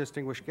 Maurer,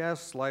 distinguished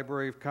guests,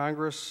 Library of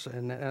Congress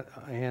and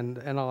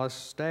NLS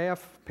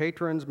staff,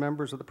 patrons,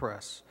 members of the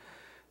press.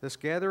 This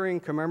gathering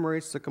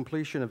commemorates the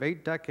completion of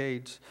 8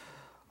 decades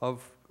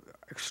of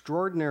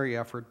extraordinary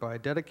effort by a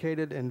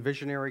dedicated and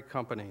visionary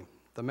company,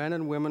 the men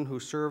and women who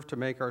serve to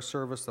make our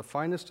service the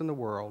finest in the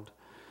world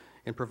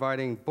in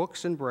providing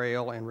books in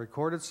Braille and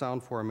recorded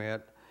sound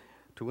format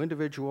to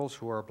individuals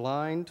who are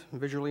blind,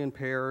 visually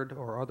impaired,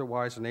 or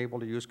otherwise unable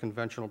to use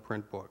conventional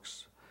print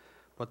books.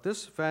 But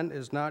this event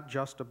is not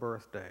just a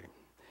birthday.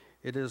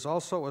 It is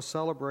also a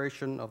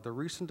celebration of the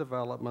recent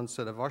developments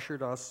that have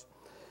ushered us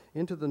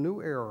into the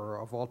new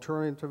era of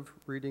alternative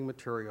reading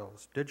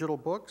materials, digital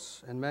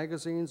books and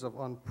magazines of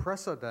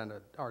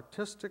unprecedented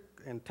artistic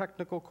and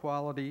technical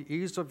quality,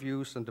 ease of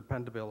use, and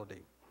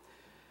dependability.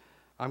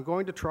 I'm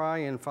going to try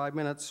in 5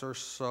 minutes or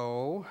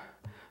so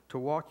to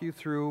walk you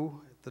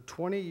through the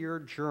 20-year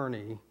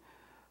journey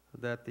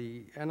that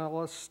the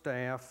NLS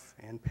staff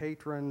and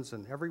patrons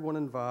and everyone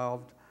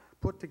involved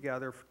put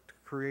together to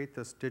create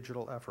this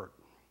digital effort.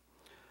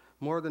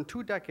 More than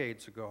 2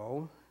 decades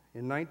ago,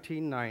 in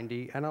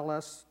 1990,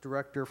 NLS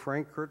Director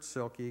Frank Kurt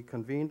Silke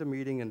convened a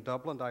meeting in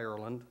Dublin,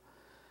 Ireland,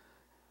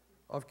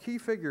 of key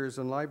figures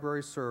in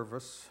library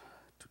service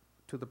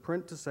to the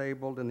print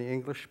disabled in the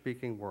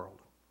English-speaking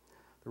world.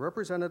 The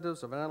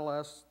representatives of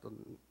NLS, the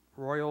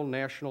Royal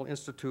National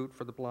Institute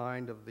for the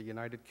Blind of the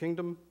United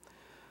Kingdom,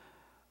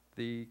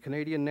 the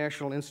Canadian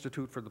National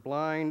Institute for the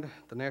Blind,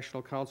 the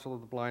National Council of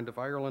the Blind of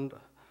Ireland,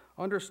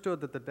 understood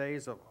that the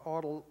days of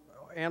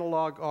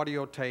analog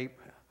audio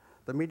tape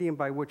the medium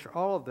by which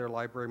all of their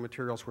library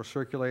materials were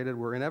circulated,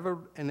 were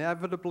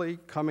inevitably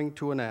coming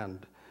to an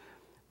end.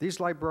 These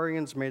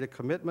librarians made a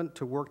commitment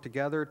to work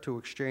together to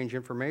exchange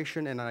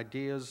information and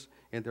ideas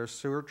in their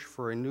search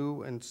for a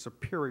new and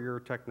superior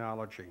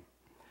technology.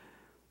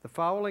 The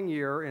following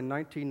year, in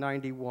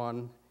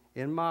 1991,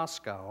 in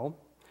Moscow,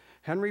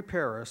 Henry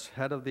Paris,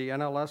 head of the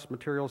NLS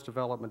Materials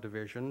Development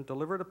Division,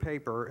 delivered a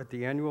paper at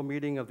the annual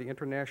meeting of the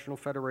International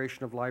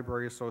Federation of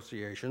Library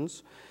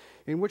Associations,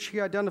 in which he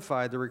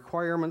identified the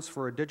requirements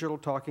for a digital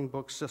talking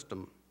book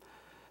system.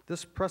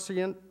 This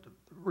prescient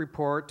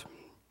report,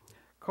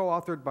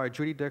 co-authored by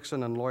Judy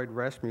Dixon and Lloyd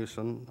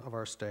Rasmussen of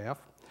our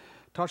staff,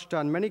 touched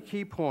on many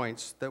key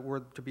points that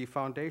were to be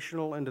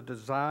foundational in the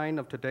design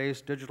of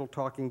today's digital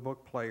talking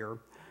book player,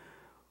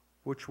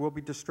 which will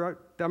be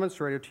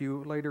demonstrated to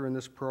you later in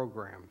this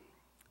program.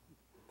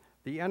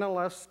 The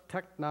NLS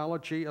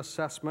Technology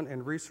Assessment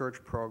and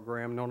Research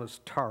Program, known as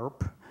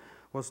TARP,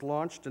 was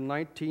launched in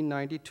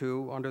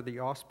 1992 under the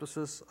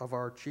auspices of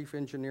our chief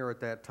engineer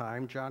at that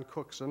time, John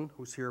Cookson,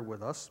 who's here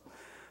with us,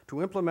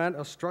 to implement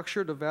a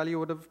structured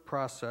evaluative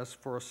process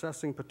for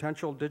assessing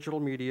potential digital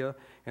media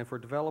and for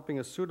developing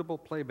a suitable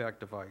playback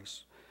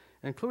device,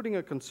 including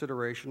a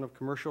consideration of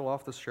commercial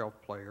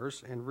off-the-shelf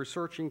players and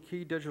researching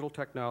key digital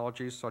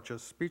technologies such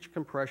as speech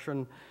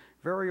compression,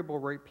 variable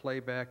rate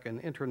playback, and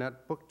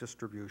internet book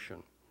distribution.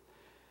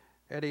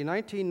 At a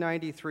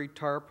 1993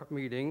 TARP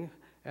meeting,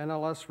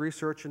 NLS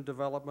Research and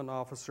Development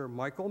Officer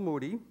Michael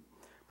Moody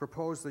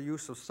proposed the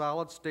use of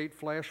solid-state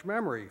flash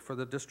memory for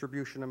the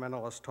distribution of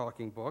NLS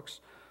talking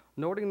books,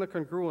 noting the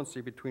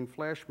congruency between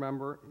flash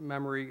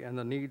memory and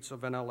the needs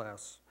of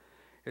NLS.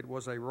 It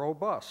was a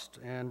robust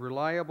and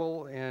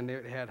reliable, and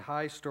it had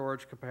high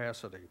storage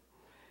capacity.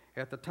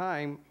 At the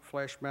time,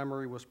 flash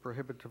memory was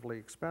prohibitively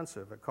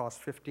expensive. It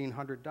cost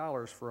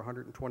 $1,500 for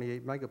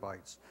 128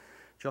 megabytes,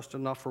 just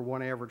enough for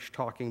one average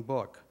talking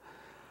book.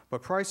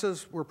 But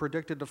prices were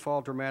predicted to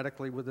fall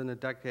dramatically within a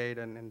decade,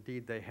 and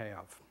indeed they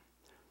have.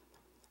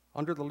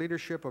 Under the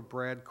leadership of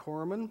Brad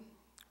Corman,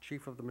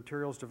 Chief of the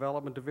Materials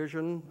Development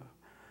Division,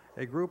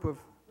 a group of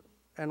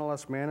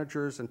NLS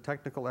managers and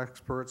technical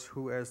experts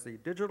who, as the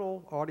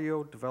Digital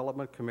Audio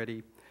Development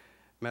Committee,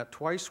 met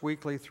twice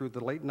weekly through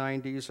the late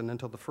 90s and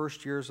until the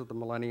first years of the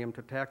millennium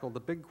to tackle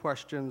the big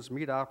questions,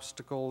 meet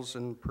obstacles,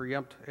 and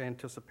preempt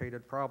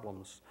anticipated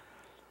problems.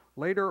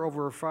 Later,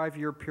 over a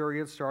 5-year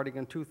period starting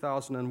in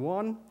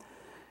 2001,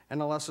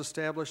 NLS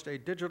established a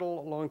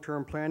digital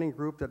long-term planning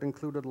group that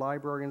included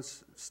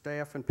librarians,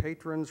 staff, and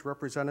patrons,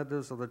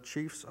 representatives of the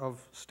chiefs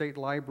of state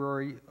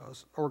library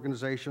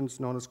organizations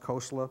known as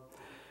COSLA,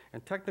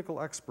 and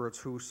technical experts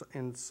who,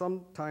 in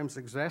sometimes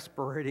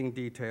exasperating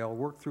detail,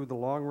 worked through the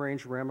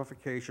long-range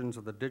ramifications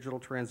of the digital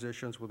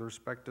transitions with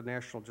respect to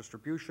national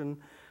distribution,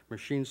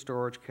 machine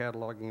storage,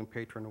 cataloging, and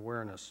patron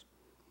awareness.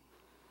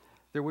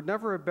 There would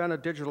never have been a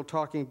digital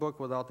talking book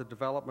without the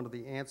development of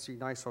the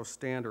ANSI/NISO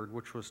standard,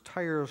 which was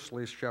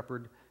tirelessly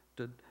shepherded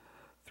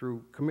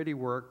through committee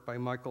work by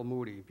Michael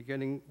Moody.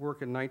 Beginning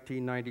work in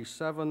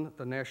 1997,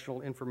 the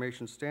National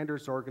Information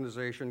Standards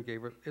Organization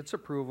gave it its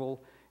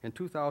approval in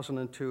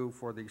 2002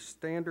 for the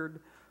standard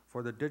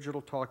for the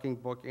digital talking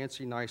book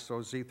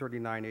ANSI/NISO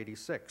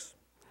Z3986.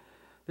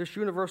 This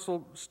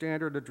universal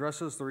standard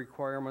addresses the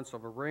requirements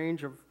of a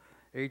range of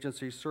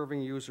agencies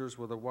serving users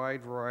with a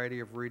wide variety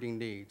of reading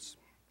needs.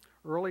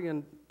 Early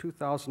in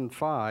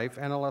 2005,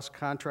 NLS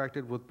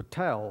contracted with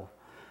Patel,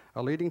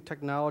 a leading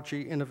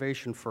technology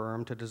innovation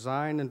firm, to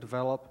design and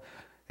develop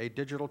a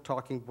digital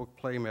talking book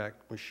playback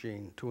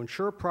machine. To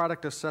ensure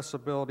product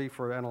accessibility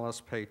for NLS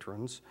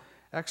patrons,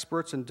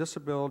 experts in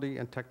disability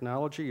and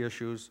technology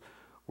issues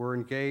were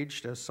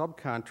engaged as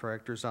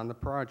subcontractors on the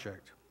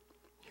project.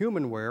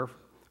 Humanware,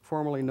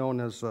 formerly known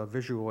as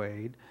Visual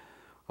Aid,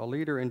 a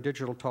leader in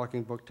digital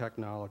talking book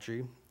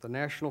technology, the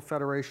National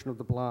Federation of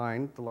the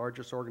Blind, the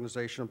largest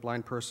organization of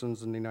blind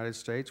persons in the United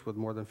States with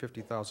more than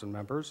 50,000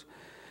 members,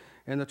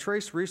 and the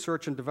Trace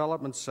Research and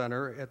Development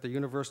Center at the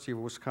University of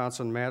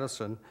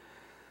Wisconsin-Madison,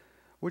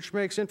 which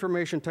makes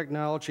information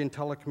technology and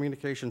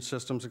telecommunication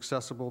systems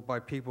accessible by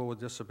people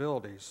with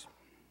disabilities.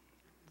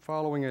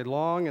 Following a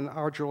long and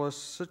arduous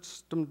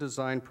system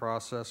design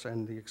process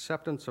and the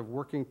acceptance of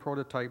working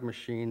prototype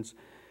machines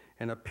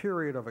and a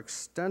period of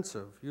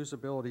extensive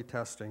usability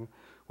testing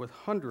with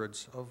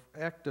hundreds of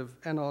active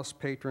NLS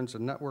patrons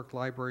and network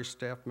library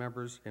staff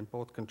members in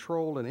both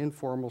controlled and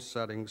informal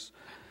settings,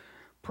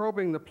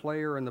 probing the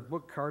player and the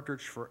book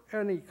cartridge for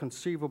any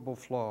conceivable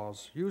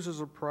flaws, users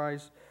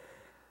apprised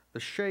the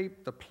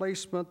shape, the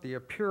placement, the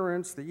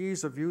appearance, the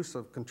ease of use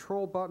of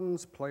control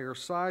buttons, player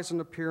size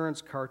and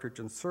appearance, cartridge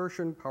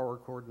insertion, power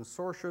cord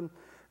insertion,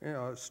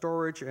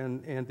 storage,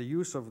 and the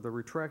use of the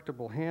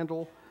retractable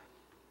handle.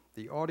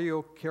 The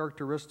audio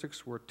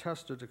characteristics were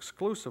tested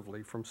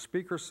exclusively from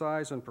speaker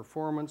size and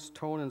performance,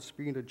 tone and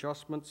speed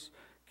adjustments,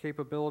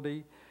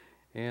 capability,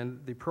 and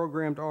the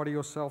programmed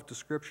audio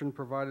self-description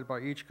provided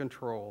by each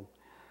control.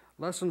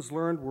 Lessons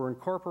learned were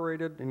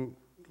incorporated in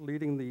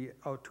leading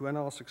to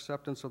NLS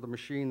acceptance of the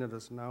machine that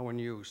is now in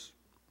use.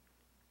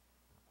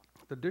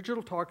 The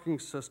digital talking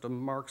system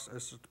marks a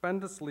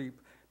stupendous leap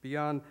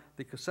beyond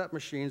the cassette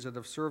machines that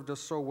have served us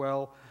so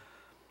well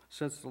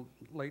since the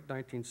late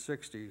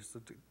 1960s. The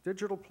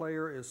digital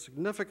player is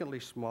significantly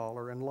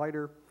smaller and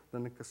lighter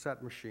than the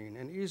cassette machine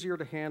and easier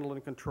to handle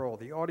and control.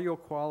 The audio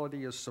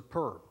quality is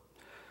superb.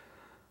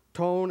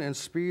 Tone and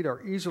speed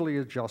are easily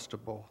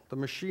adjustable. The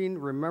machine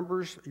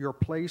remembers your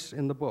place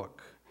in the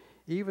book,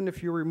 even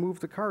if you remove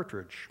the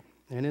cartridge.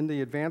 And in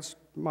the advanced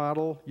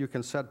model, you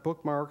can set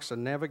bookmarks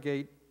and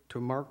navigate to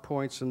mark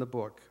points in the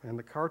book. And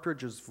the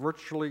cartridge is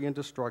virtually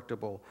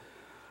indestructible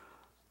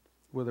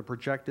with a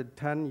projected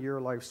 10-year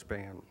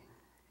lifespan.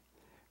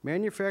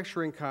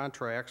 Manufacturing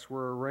contracts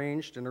were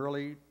arranged in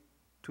early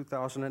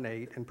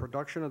 2008 and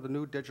production of the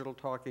new digital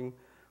talking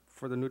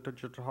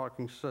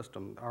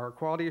system. Our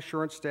quality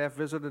assurance staff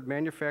visited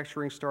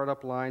manufacturing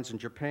startup lines in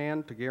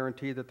Japan to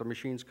guarantee that the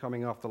machines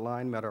coming off the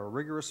line met our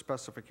rigorous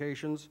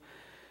specifications,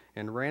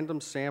 and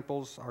random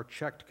samples are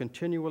checked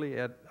continually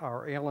at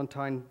our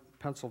Allentown,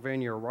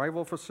 Pennsylvania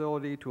arrival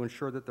facility to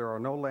ensure that there are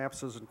no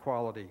lapses in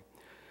quality.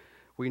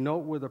 We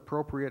note with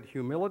appropriate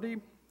humility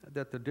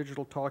that the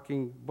digital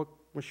talking book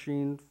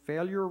machine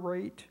failure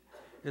rate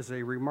is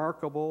a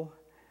remarkable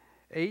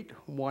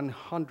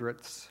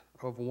 0.08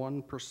 of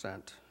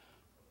 1%.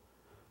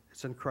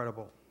 It's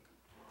incredible.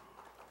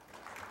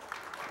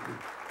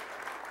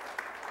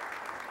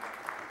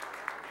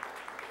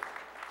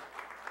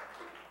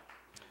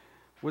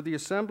 With the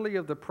assembly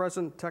of the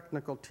present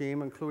technical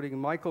team, including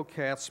Michael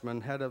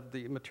Katzman, head of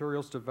the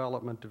Materials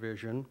Development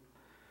Division,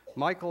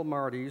 Michael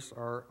Martys,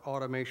 our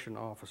automation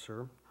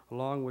officer,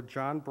 along with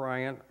John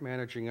Bryant,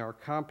 managing our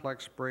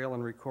complex Braille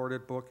and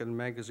recorded book and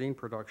magazine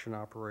production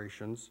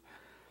operations,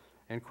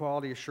 and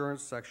quality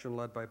assurance section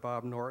led by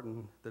Bob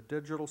Norton, the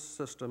digital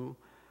system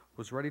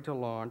was ready to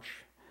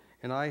launch,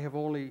 and I have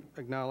only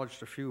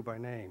acknowledged a few by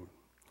name.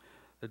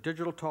 The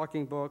digital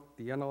talking book,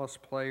 the NLS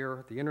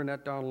player, the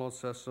internet download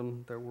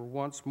system that were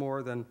once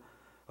more than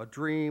a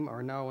dream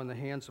are now in the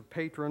hands of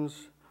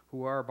patrons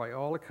who are, by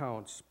all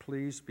accounts,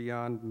 pleased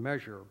beyond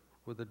measure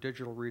with the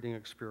digital reading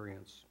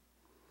experience.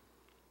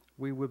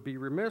 We would be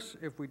remiss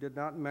if we did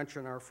not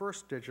mention our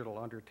first digital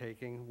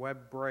undertaking,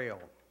 Web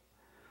Braille,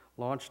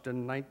 launched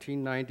in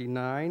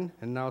 1999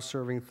 and now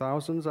serving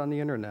thousands on the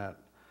internet,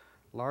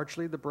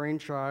 largely the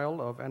brainchild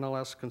of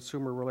NLS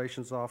Consumer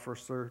Relations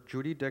Officer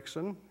Judy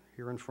Dixon,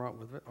 here in front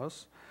with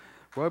us.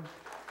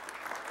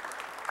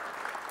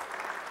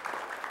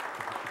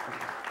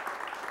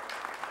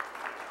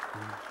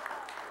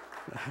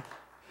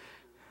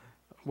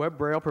 Web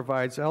Braille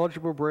provides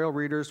eligible Braille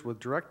readers with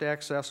direct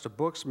access to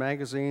books,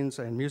 magazines,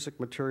 and music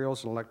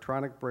materials and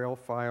electronic Braille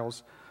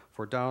files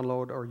for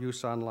download or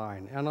use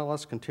online.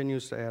 NLS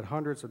continues to add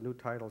hundreds of new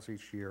titles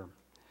each year.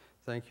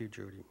 Thank you,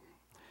 Judy.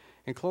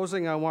 In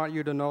closing, I want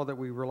you to know that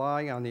we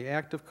rely on the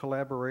active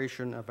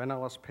collaboration of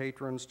NLS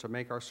patrons to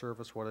make our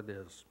service what it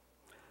is.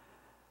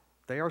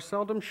 They are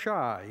seldom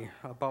shy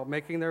about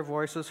making their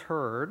voices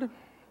heard,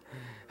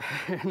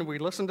 and we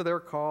listen to their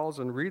calls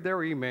and read their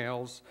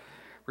emails,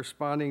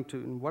 responding to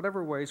in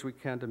whatever ways we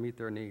can to meet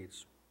their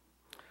needs.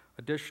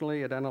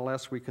 Additionally, at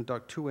NLS, we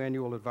conduct 2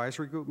 annual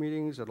advisory group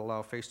meetings that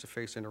allow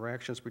face-to-face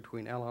interactions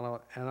between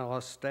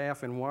NLS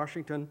staff in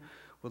Washington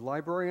with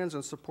librarians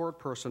and support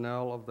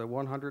personnel of the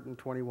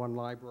 121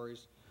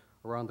 libraries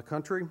around the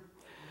country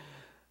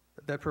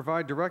that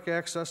provide direct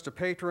access to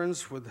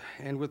patrons with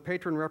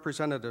patron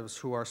representatives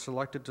who are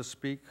selected to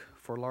speak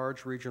for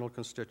large regional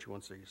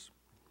constituencies.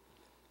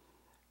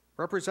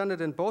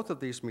 Represented in both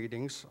of these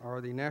meetings are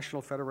the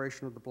National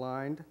Federation of the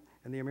Blind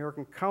and the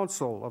American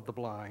Council of the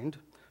Blind,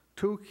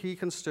 2 key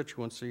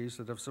constituencies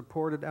that have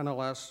supported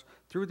NLS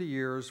through the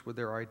years with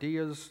their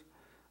ideas,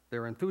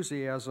 their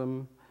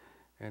enthusiasm,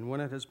 and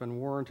when it has been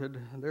warranted,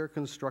 their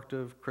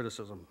constructive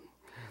criticism.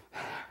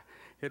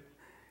 It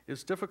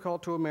is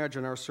difficult to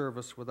imagine our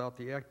service without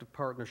the active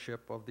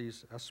partnership of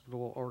these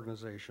estimable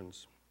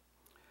organizations.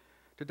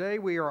 Today,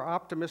 we are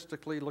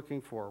optimistically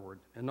looking forward,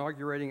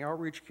 inaugurating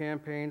outreach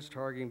campaigns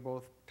targeting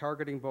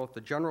both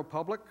the general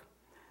public.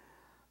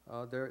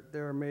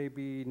 There may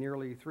be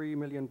nearly 3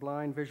 million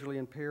blind, visually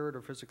impaired,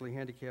 or physically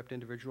handicapped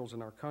individuals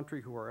in our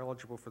country who are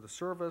eligible for the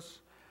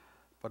service,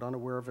 but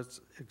unaware of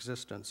its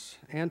existence,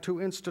 and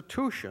to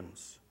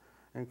institutions,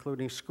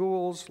 including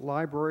schools,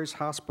 libraries,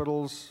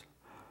 hospitals,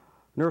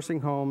 nursing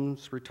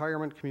homes,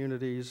 retirement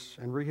communities,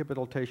 and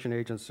rehabilitation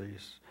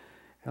agencies.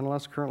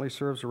 NLS currently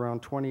serves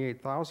around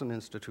 28,000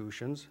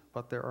 institutions,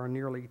 but there are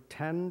nearly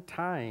 10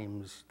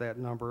 times that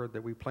number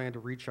that we plan to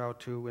reach out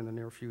to in the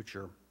near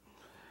future.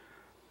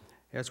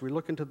 As we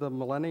look into the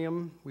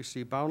millennium, we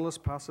see boundless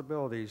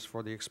possibilities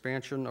for the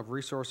expansion of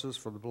resources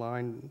for the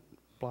blind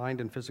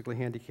and physically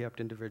handicapped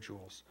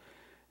individuals.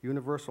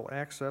 Universal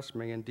access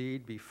may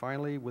indeed be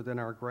finally within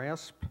our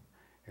grasp,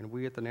 and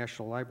we at the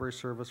National Library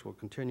Service will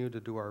continue to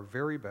do our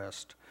very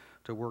best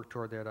to work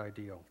toward that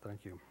ideal.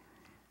 Thank you.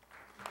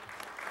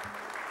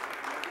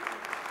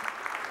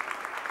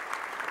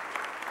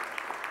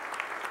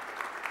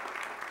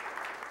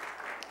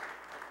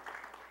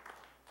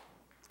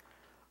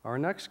 Our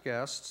next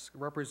guests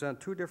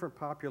represent two different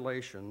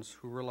populations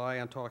who rely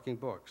on talking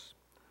books.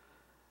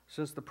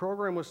 Since the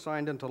program was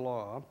signed into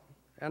law,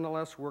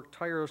 NLS worked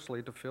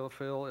tirelessly to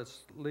fulfill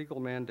its legal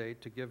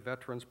mandate to give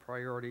veterans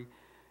priority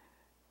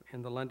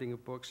in the lending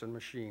of books and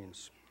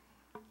machines.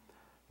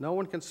 No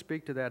one can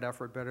speak to that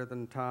effort better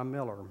than Tom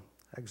Miller,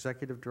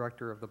 Executive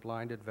Director of the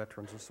Blinded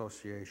Veterans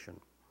Association.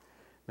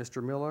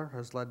 Mr. Miller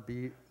has led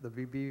the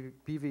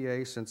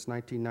BVA since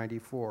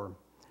 1994.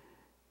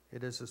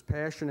 It is his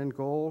passion and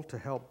goal to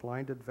help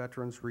blinded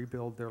veterans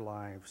rebuild their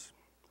lives.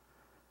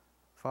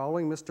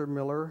 Following Mr.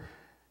 Miller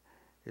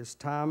is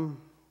Tom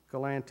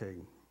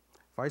Galante,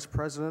 Vice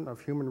President of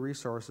Human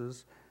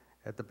Resources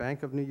at the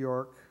Bank of New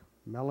York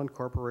Mellon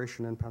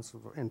Corporation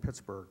in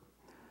Pittsburgh.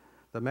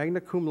 The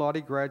magna cum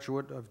laude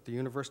graduate of the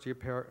University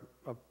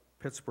of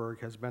Pittsburgh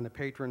has been a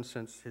patron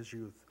since his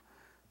youth.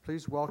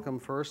 Please welcome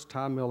first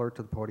Tom Miller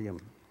to the podium.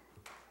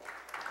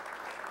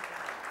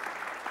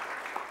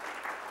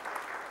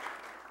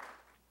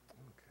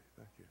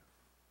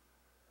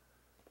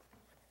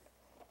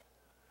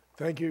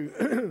 Thank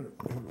you.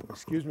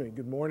 Excuse me.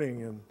 Good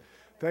morning, and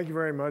thank you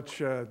very much,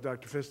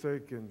 Dr.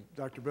 Fistick and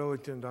Dr.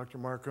 Billington, Dr.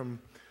 Markham.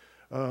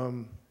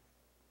 I'm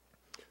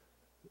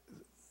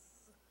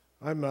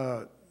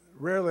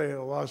rarely at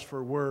a loss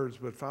for words,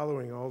 but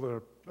following all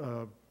the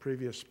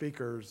previous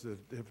speakers that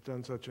have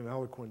done such an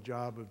eloquent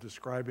job of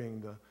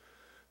describing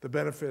the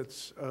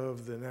benefits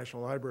of the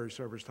National Library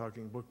Service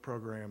Talking Book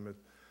Program,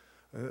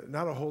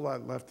 not a whole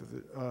lot left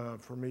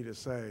for me to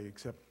say,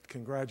 except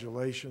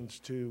congratulations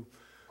to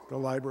the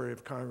Library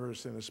of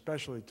Congress, and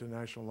especially to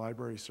National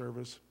Library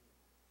Service.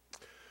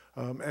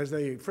 As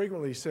they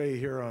frequently say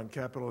here on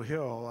Capitol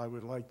Hill, I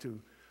would like to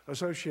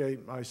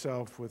associate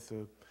myself with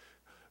the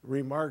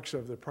remarks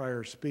of the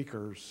prior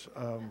speakers.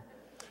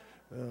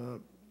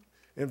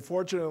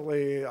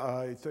 Unfortunately,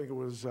 I think it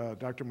was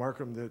Dr.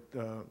 Markham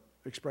that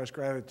expressed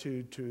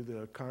gratitude to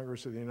the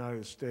Congress of the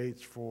United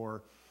States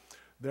for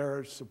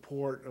their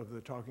support of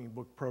the Talking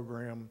Book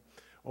Program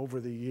over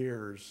the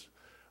years.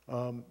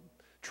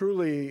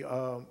 Truly,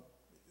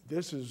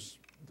 this is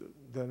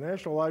the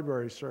National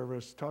Library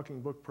Service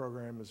Talking Book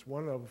Program is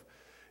one of,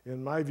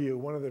 in my view,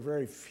 one of the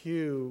very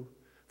few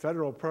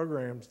federal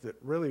programs that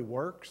really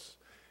works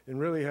and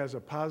really has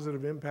a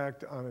positive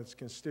impact on its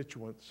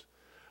constituents.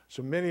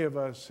 So many of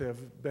us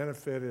have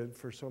benefited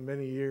for so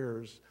many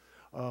years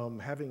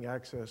having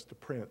access to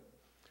print.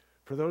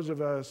 For those of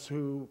us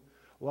who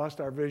lost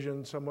our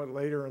vision somewhat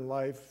later in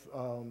life,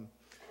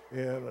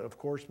 and of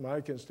course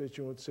my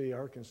constituency,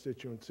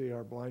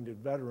 our blinded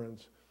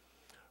veterans,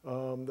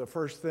 the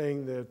first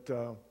thing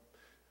that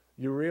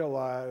you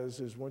realize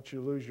is once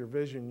you lose your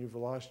vision, you've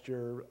lost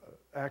your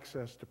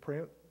access to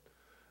print,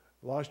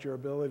 lost your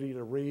ability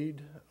to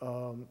read,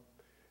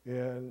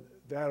 and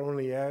that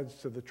only adds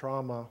to the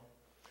trauma.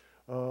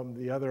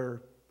 The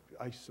other,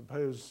 I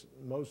suppose,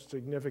 most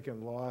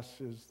significant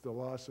loss is the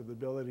loss of the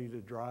ability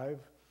to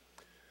drive.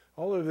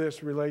 All of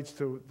this relates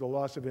to the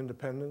loss of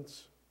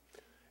independence.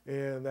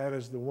 And that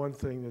is the one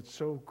thing that's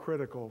so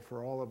critical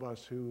for all of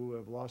us who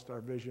have lost our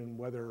vision,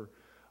 whether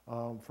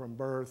from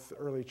birth,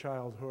 early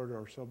childhood,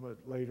 or somewhat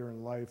later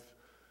in life,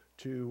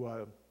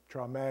 to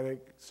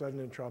sudden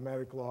and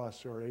traumatic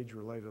loss or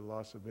age-related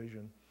loss of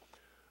vision.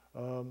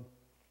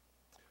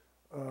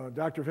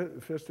 Dr.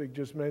 Fistick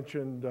just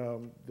mentioned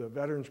the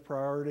Veterans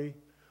Priority.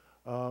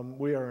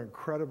 We are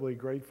incredibly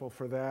grateful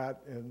for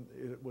that, and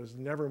it was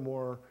never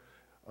more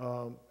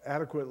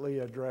adequately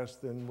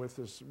addressed than with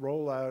this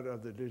rollout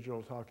of the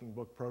Digital Talking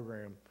Book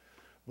Program.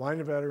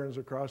 Blind veterans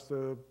across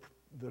the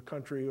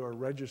country are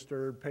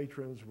registered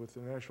patrons with the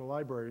National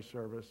Library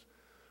Service.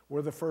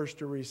 We're the first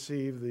to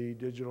receive the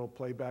digital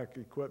playback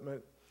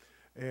equipment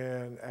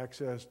and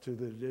access to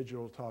the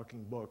digital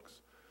talking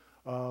books.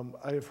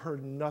 I have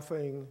heard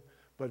nothing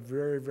but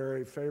very,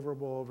 very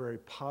favorable, very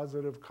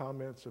positive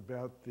comments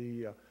about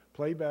the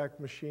playback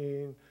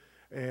machine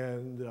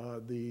and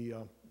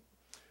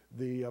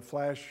the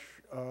flash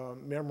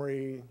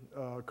memory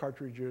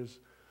cartridges.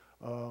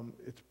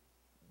 It's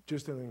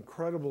just an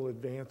incredible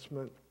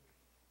advancement.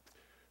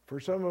 For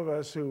some of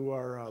us who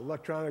are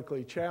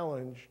electronically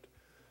challenged,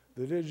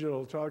 the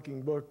digital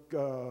talking book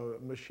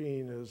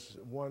machine is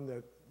one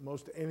that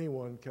most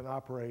anyone can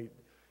operate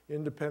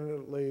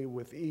independently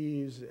with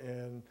ease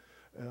and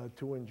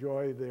to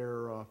enjoy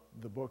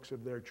the books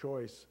of their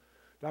choice.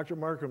 Dr.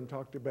 Markham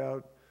talked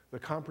about the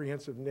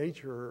comprehensive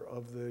nature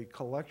of the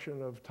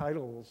collection of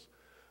titles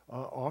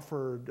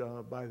offered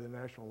by the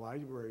National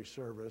Library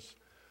Service,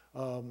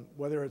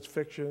 whether it's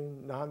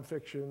fiction,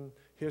 nonfiction,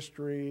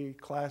 history,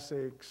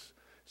 classics,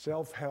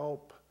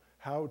 self-help,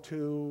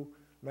 how-to,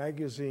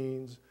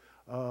 magazines.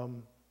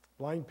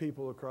 Blind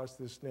people across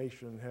this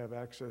nation have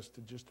access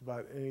to just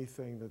about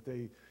anything that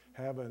they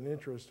have an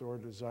interest or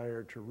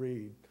desire to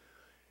read.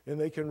 And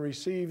they can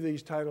receive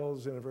these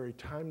titles in a very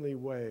timely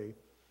way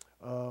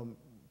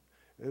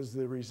as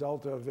the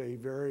result of a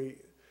very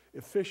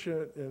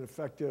efficient and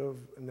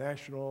effective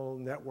national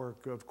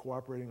network of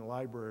cooperating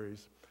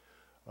libraries.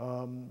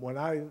 When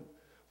I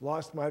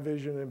lost my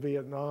vision in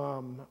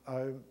Vietnam,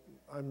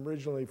 I'm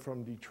originally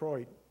from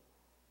Detroit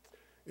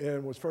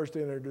and was first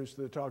introduced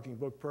to the Talking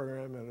Book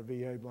program at a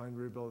VA Blind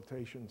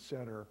Rehabilitation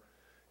Center.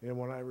 And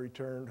when I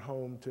returned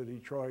home to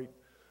Detroit,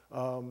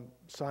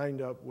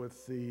 signed up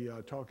with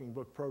the Talking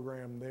Book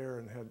program there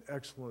and had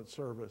excellent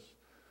service.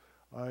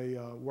 I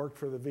worked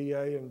for the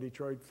VA in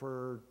Detroit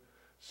for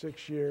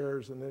 6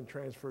 years and then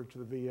transferred to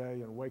the VA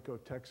in Waco,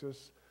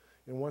 Texas.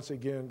 And once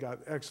again, got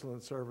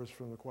excellent service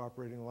from the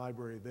cooperating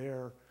library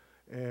there.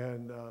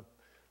 And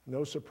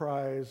no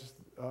surprise,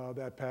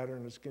 that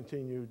pattern has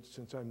continued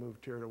since I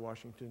moved here to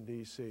Washington,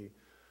 D.C.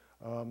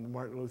 The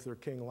Martin Luther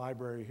King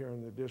Library here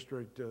in the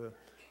district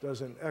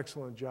does an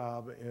excellent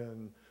job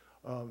in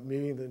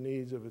meeting the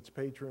needs of its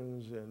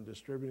patrons and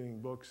distributing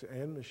books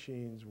and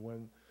machines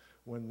when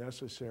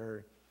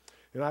necessary.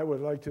 And I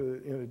would like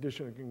to, in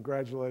addition to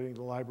congratulating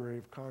the Library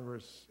of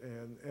Congress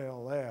and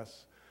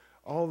NLS,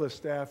 all the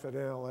staff at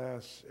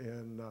NLS,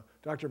 and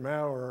Dr.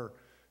 Maurer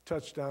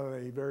touched on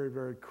a very,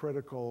 very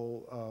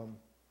critical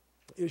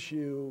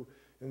issue,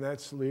 and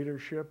that's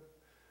leadership.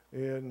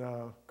 And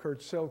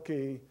Kurt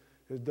Silke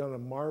has done a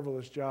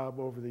marvelous job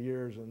over the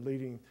years in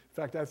leading. In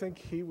fact, I think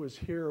he was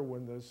here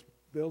when this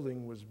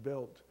building was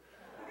built.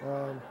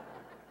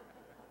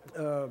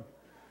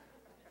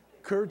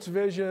 Kurt's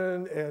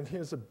vision and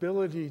his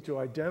ability to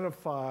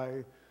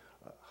identify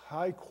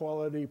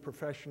high-quality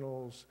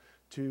professionals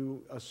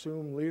to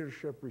assume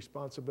leadership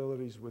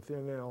responsibilities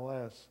within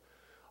NLS.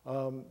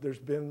 There's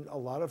been a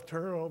lot of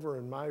turnover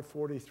in my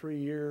 43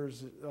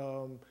 years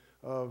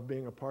of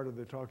being a part of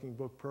the Talking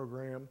Book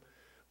program,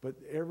 but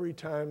every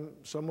time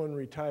someone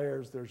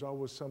retires, there's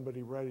always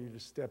somebody ready to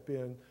step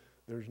in.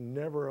 There's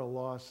never a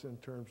loss in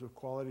terms of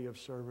quality of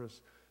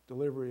service,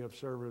 delivery of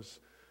service,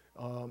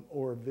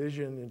 or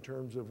vision in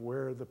terms of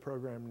where the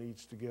program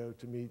needs to go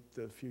to meet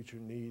the future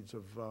needs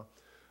of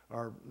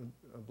our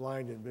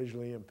blind and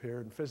visually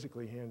impaired and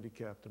physically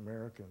handicapped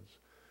Americans.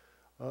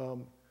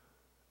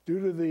 Due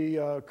to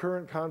the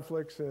current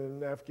conflicts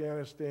in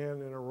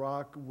Afghanistan and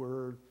Iraq,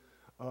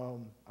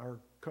 our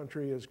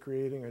country is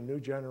creating a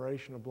new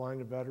generation of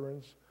blind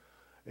veterans,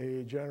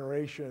 a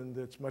generation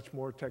that's much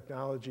more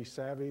technology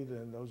savvy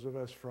than those of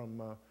us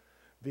from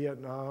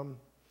Vietnam.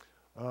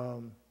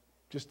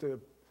 Just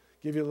to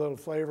give you a little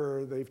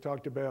flavor, they've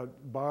talked about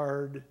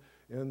BARD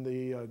and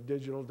the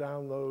digital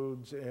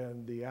downloads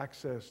and the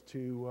access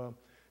to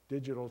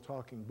digital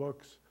talking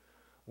books.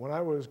 When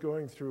I was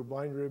going through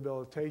blind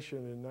rehabilitation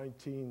in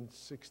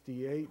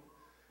 1968,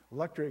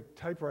 electric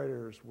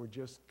typewriters were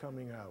just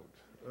coming out.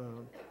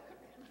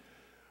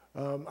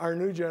 Our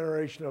new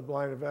generation of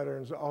blind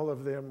veterans, all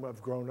of them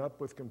have grown up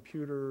with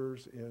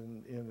computers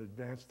in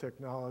advanced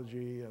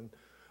technology, and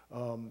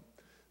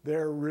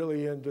they're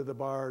really into the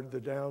BARD, the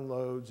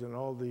downloads, and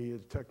all the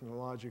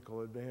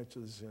technological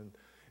advances. And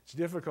it's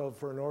difficult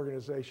for an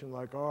organization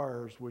like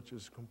ours, which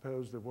is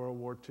composed of World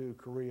War II,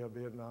 Korea,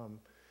 Vietnam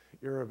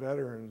era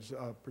veterans,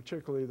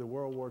 particularly the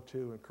World War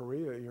II and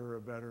Korea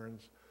era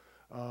veterans,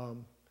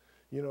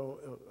 you know,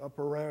 up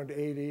around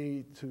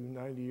 80 to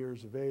 90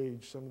 years of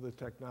age, some of the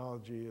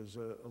technology is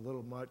a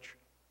little much.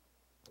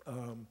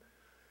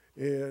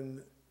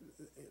 And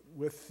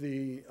with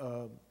the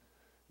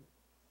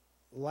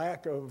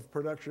lack of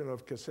production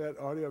of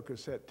audio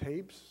cassette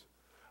tapes,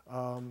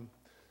 some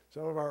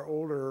of our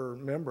older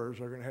members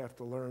are going to have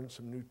to learn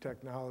some new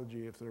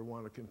technology if they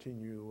want to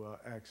continue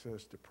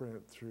access to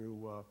print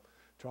through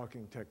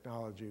talking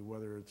technology,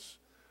 whether it's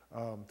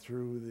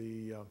through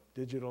the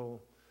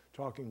digital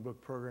talking book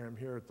program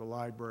here at the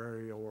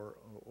library or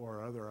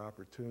other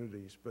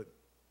opportunities. But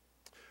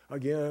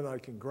again, I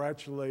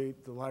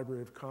congratulate the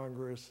Library of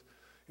Congress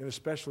and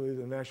especially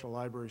the National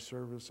Library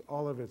Service,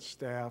 all of its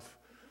staff,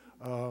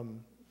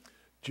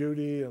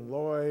 Judy and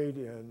Lloyd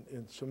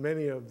and so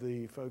many of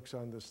the folks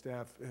on the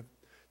staff have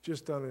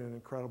just done an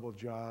incredible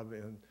job.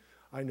 And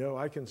I know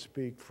I can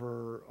speak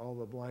for all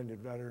the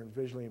blinded veterans,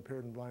 visually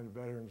impaired and blinded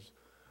veterans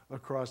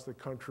across the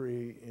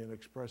country in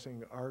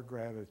expressing our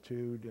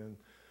gratitude. And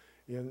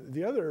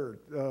the other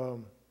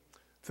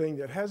thing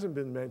that hasn't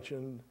been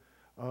mentioned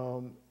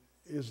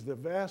is the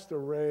vast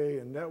array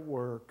and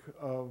network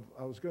of,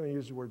 I was going to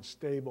use the word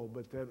stable,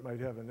 but that might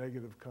have a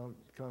negative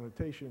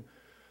connotation,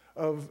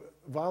 of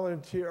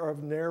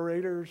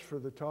narrators for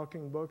the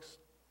talking books.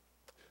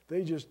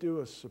 They just do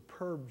a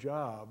superb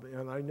job.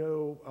 And I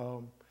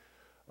know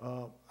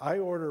I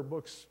order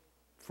books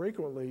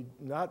frequently,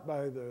 not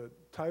by the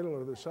title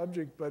or the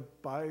subject,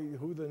 but by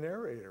who the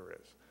narrator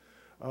is.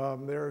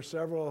 There are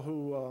several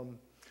who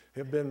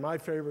have been my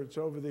favorites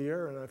over the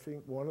year, and I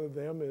think one of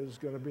them is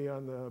going to be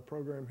on the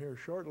program here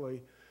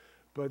shortly.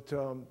 But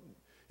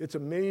it's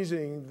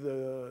amazing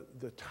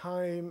the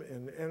time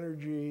and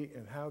energy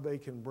and how they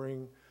can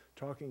bring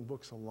talking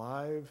books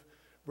alive,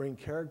 bring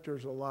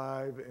characters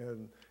alive,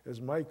 and as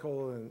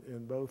Michael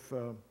and both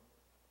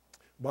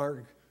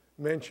Mark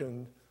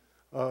mentioned,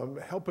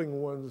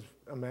 helping one's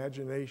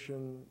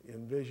imagination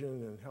and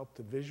vision and help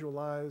to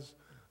visualize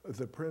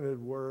the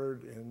printed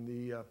word and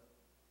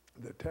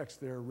the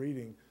text they're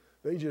reading.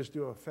 They just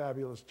do a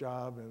fabulous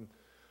job, and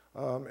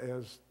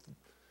as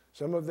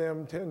Some of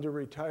them tend to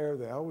retire.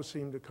 They always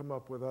seem to come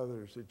up with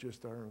others that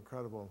just are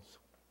incredible.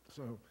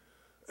 So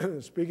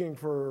speaking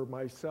for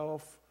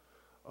myself,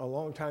 a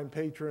longtime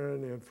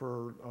patron, and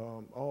for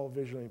all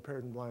visually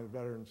impaired and blind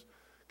veterans,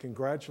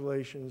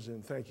 congratulations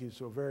and thank you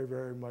so very,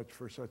 very much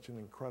for such an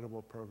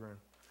incredible program.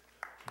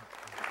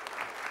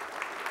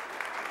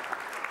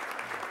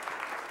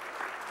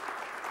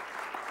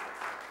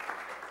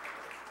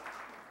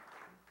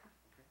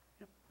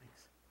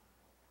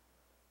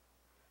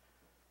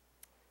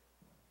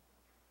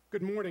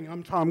 Good morning.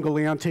 I'm Tom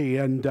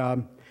Galanti, and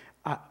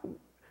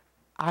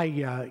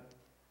I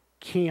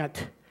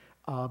can't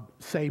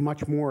say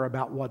much more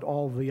about what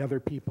all the other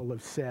people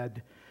have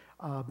said,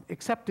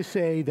 except to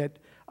say that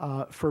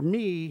for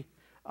me,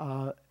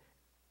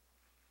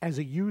 as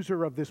a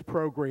user of this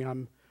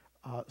program,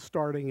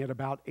 starting at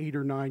about 8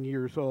 or 9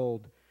 years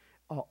old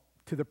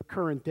to the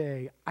current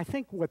day, I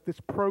think what this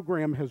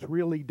program has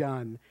really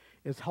done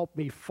is help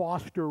me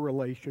foster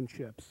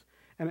relationships.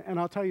 And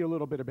I'll tell you a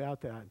little bit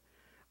about that.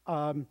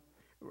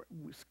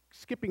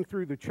 Skipping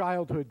through the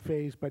childhood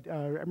phase, but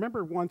I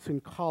remember once in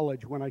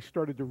college when I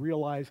started to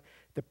realize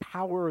the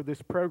power of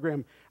this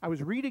program. I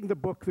was reading the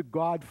book The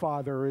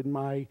Godfather in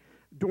my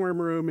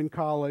dorm room in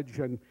college,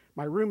 and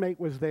my roommate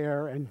was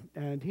there,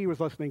 and he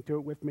was listening to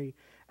it with me.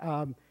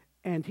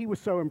 And he was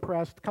so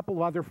impressed.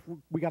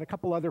 We got a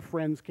couple other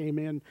friends came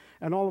in,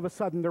 and all of a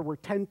sudden there were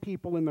 10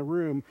 people in the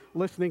room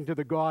listening to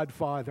The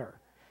Godfather.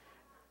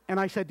 And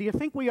I said, do you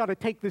think we ought to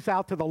take this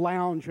out to the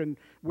lounge and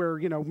where,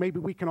 you know, maybe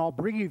we can all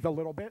breathe a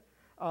little bit,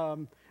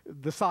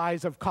 the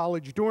size of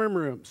college dorm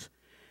rooms?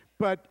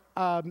 But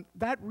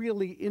that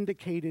really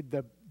indicated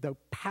the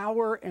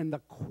power and the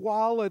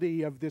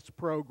quality of this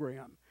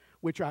program,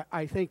 which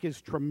I think is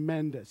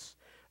tremendous,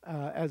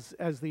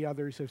 as the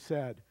others have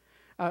said.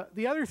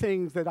 The other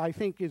thing that I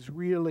think is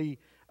really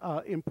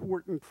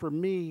important for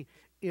me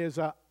is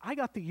I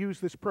got to use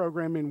this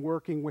program in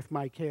working with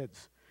my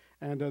kids.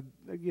 And,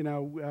 you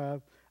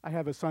know, I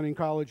have a son in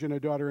college and a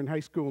daughter in high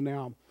school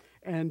now.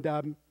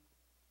 And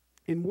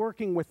in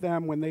working with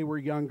them when they were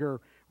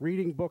younger,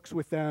 reading books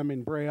with them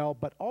in Braille,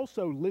 but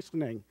also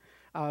listening.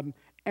 And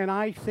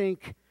I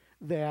think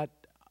that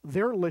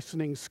their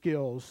listening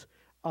skills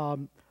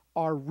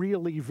are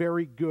really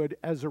very good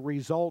as a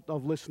result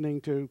of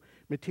listening to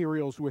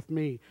materials with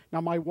me.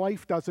 Now, my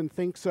wife doesn't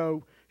think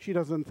so. She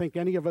doesn't think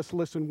any of us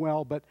listen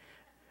well, but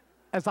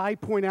as I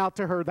point out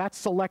to her, that's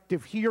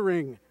selective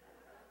hearing.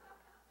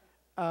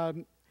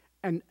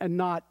 And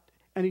not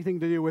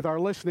anything to do with our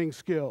listening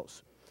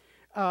skills.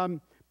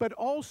 But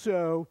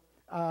also,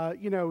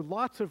 you know,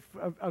 lots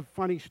of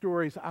funny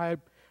stories. I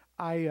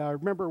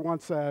remember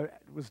once, it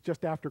was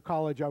just after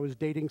college, I was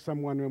dating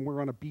someone and we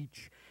were on a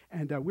beach,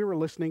 and we were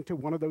listening to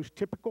one of those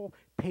typical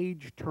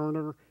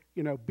page-turner,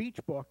 you know, beach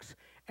books,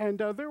 and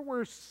there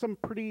were some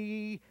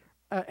pretty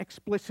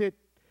explicit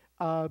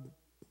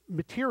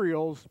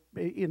materials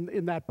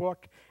in that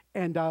book,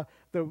 and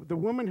the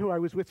woman who I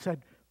was with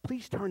said,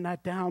 please turn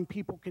that down,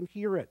 people can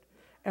hear it.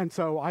 And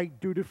so I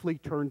dutifully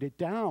turned it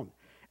down.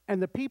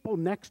 And the people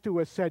next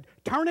to us said,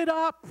 turn it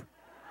up!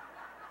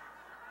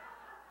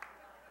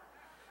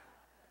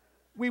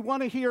 We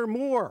want to hear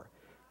more.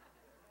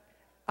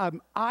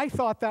 I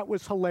thought that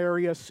was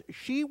hilarious.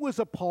 She was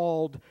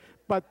appalled,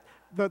 but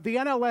the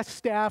NLS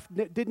staff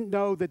didn't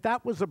know that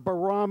that was a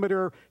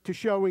barometer to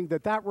showing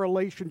that that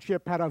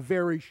relationship had a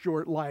very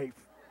short life.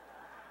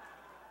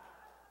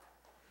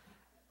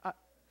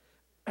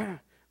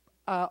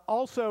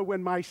 Also,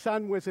 when my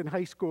son was in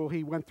high school,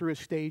 he went through a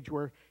stage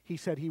where he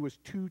said he was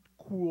too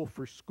cool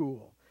for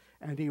school,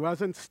 and he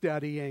wasn't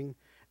studying,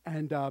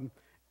 and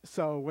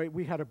so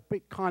we had a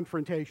big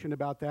confrontation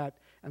about that,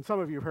 and some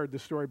of you have heard the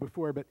story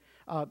before, but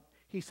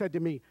he said to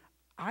me,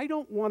 I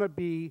don't want to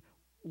be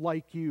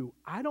like you.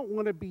 I don't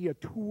want to be a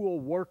tool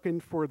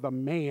working for the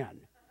man.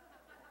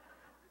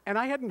 And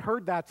I hadn't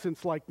heard that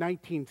since like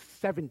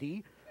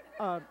 1970,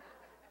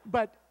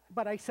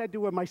 But I said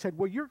to him, I said,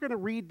 well, you're going to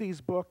read these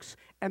books,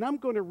 and I'm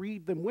going to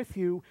read them with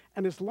you,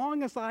 and as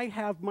long as I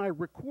have my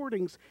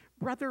recordings,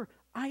 brother,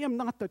 I am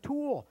not the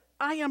tool.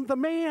 I am the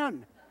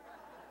man.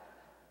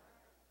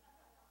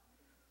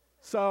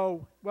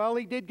 So, well,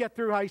 he did get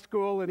through high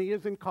school, and he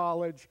is in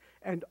college,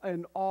 and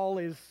all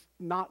is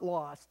not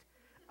lost.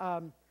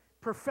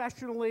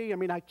 Professionally, I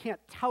mean, I can't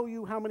tell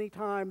you how many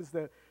times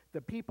the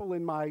people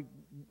in my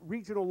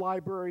regional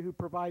library who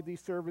provide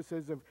these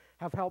services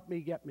have helped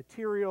me get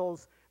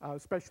materials,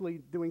 especially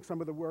doing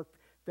some of the work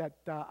that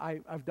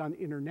I've done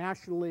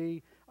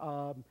internationally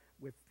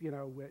with, you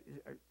know,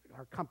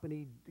 our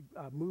company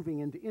moving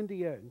into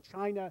India and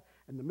China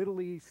and the Middle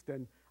East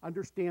and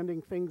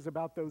understanding things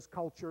about those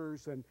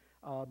cultures and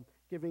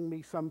giving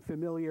me some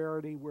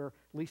familiarity where,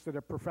 at least at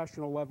a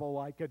professional level,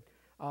 I could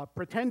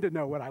pretend to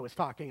know what I was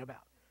talking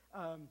about.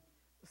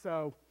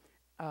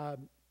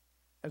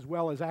 As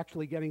well as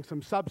actually getting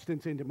some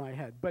substance into my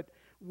head. But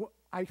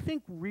I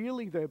think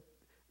really the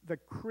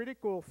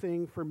critical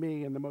thing for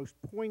me and the most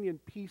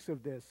poignant piece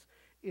of this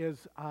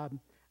is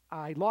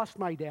I lost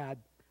my dad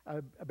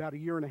about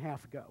 1.5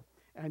 years ago,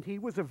 and he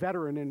was a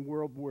veteran in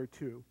World War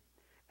II.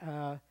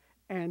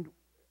 And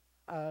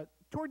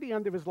toward the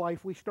end of his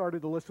life, we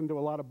started to listen to a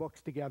lot of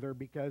books together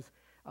because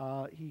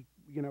he,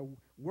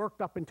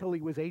 worked up until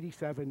he was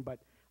 87, but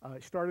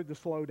started to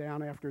slow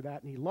down after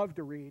that, and he loved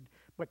to read,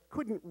 but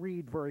couldn't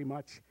read very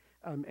much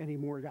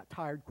anymore. He got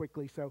tired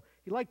quickly, so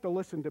he liked to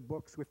listen to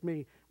books with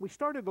me. We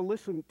started to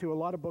listen to a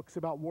lot of books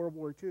about World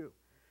War II,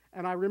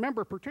 and I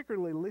remember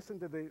particularly listening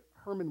to the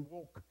Herman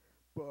Wouk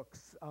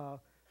books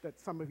that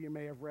some of you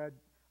may have read,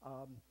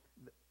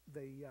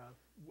 the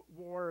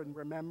War and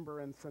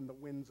Remembrance and the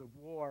Winds of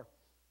War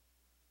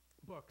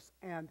books.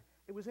 And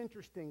it was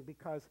interesting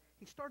because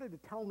he started to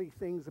tell me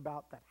things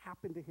about that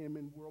happened to him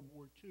in World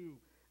War II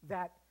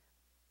that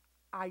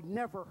I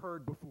never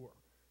heard before.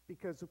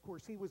 Because, of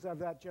course, he was of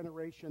that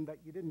generation that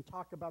you didn't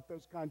talk about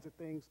those kinds of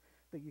things,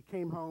 that you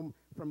came home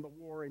from the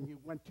war and you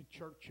went to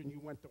church and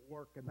you went to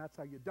work, and that's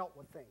how you dealt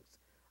with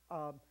things.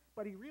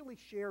 But he really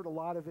shared a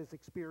lot of his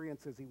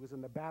experiences. He was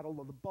in the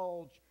Battle of the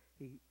Bulge.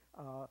 He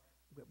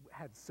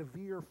had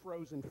severe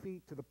frozen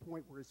feet to the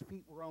point where his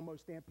feet were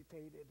almost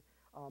amputated.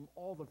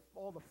 All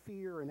the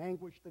fear and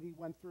anguish that he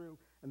went through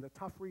and the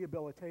tough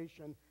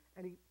rehabilitation.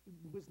 And he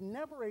was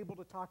never able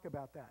to talk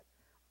about that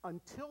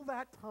until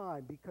that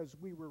time, because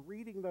we were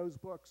reading those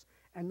books,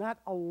 and that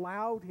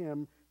allowed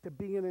him to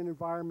be in an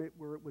environment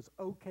where it was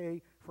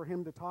okay for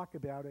him to talk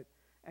about it.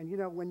 And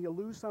when you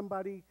lose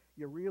somebody,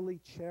 you really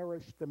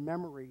cherish the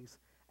memories,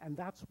 and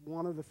that's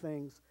one of the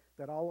things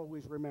that I'll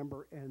always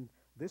remember, and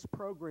this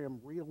program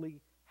really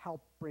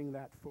helped bring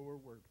that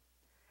forward.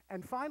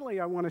 And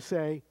finally, I want to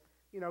say,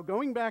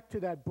 going back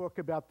to that book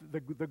about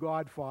the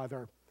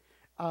Godfather,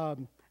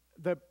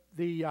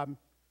 the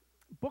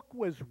book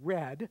was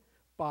read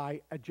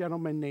by a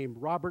gentleman named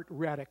Robert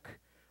Reddick.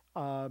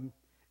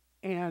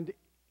 And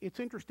it's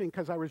interesting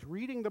because I was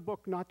reading the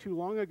book not too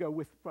long ago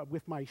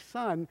with my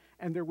son,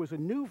 and there was a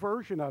new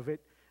version of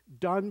it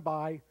done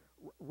by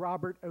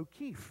Robert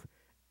O'Keefe.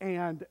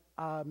 And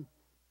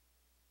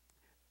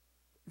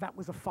that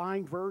was a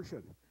fine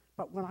version.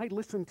 But when I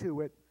listened to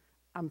it,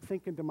 I'm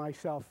thinking to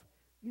myself,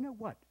 you know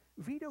what?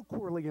 Vito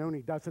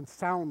Corleone doesn't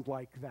sound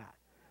like that,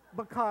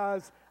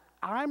 because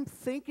I'm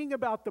thinking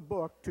about the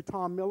book, to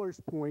Tom Miller's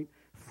point,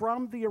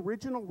 from the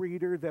original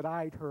reader that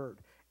I'd heard.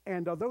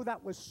 And although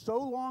that was so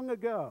long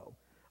ago,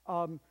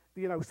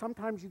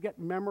 sometimes you get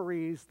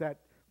memories that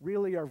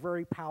really are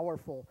very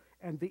powerful,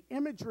 and the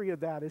imagery of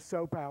that is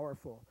so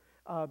powerful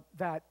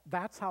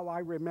that's how I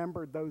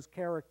remembered those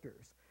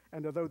characters.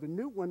 And although the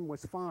new one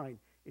was fine,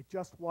 it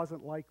just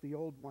wasn't like the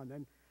old one.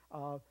 And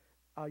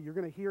you're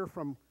going to hear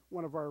from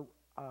one of our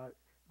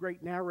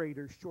great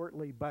narrators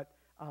shortly, but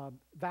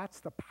that's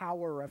the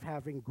power of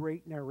having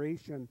great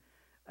narration,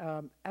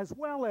 as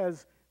well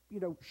as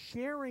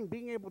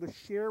being able to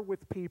share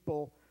with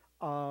people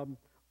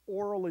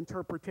oral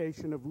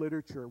interpretation of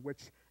literature,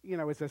 which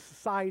as a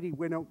society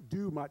we don't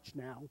do much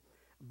now,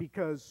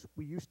 because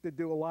we used to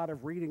do a lot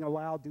of reading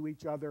aloud to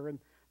each other, and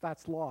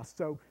that's lost.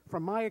 So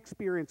from my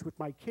experience with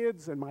my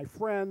kids and my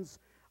friends,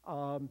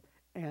 and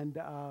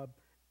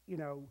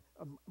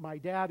my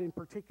dad in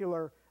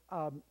particular,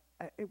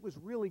 it was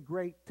really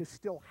great to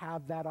still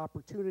have that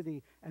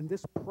opportunity, and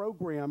this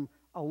program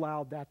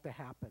allowed that to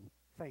happen.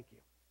 Thank you.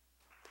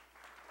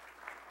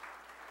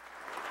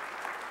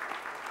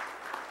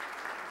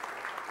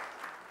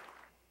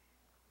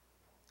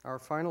 Our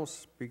final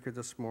speaker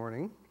this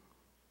morning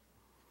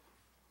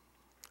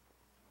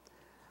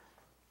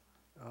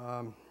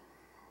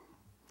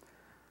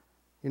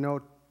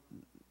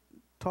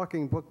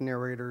talking book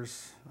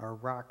narrators are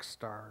rock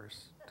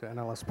stars to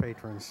NLS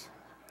patrons.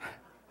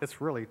 It's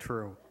really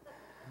true.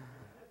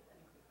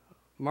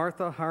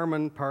 Martha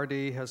Harmon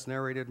Pardee has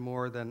narrated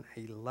more than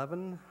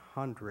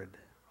 1,100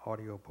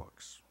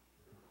 audiobooks.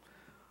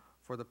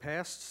 For the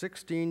past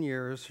 16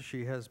 years,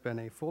 she has been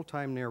a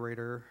full-time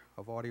narrator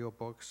of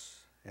audiobooks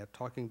at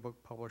Talking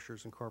Book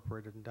Publishers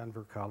Incorporated in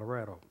Denver,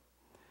 Colorado.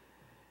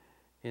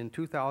 In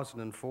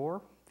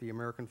 2004, the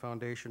American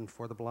Foundation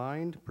for the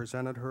Blind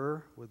presented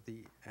her with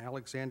the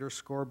Alexander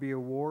Scorby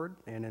Award,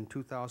 and in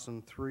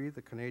 2003,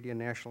 the Canadian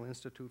National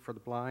Institute for the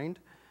Blind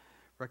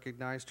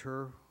recognized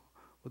her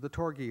with the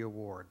Torgey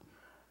Award.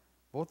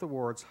 Both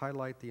awards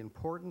highlight the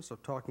importance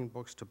of talking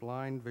books to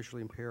blind,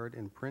 visually impaired,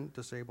 and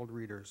print-disabled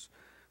readers.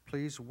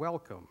 Please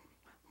welcome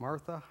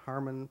Martha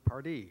Harmon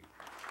Pardee.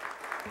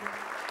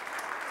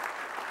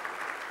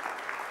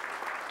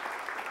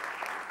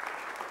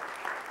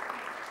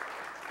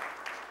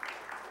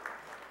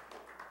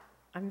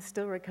 I'm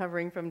still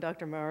recovering from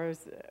Dr.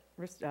 Morrow's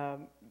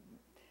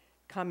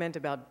comment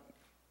about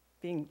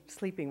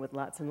sleeping with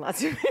lots and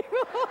lots of people.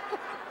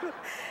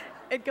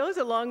 It goes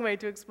a long way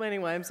to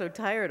explaining why I'm so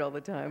tired all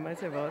the time, I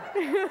suppose.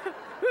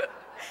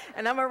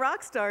 And I'm a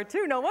rock star,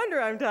 too. No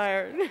wonder I'm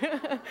tired.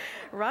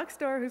 Rock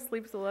star who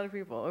sleeps with a lot of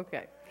people.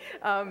 Okay.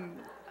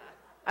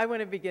 I want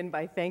to begin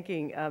by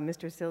thanking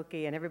Mr. Silke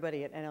and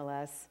everybody at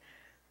NLS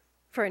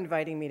for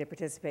inviting me to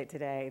participate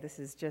today. This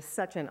is just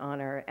such an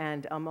honor.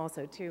 And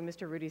also to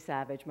Mr. Rudy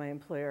Savage, my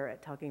employer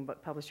at Talking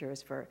Book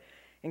Publishers, for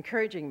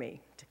encouraging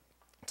me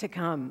to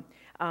come.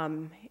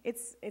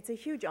 It's a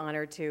huge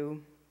honor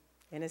to,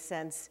 in a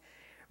sense,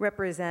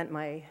 represent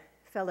my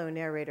fellow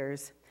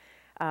narrators,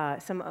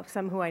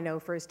 some who I know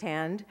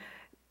firsthand,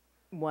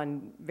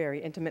 one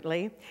very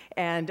intimately,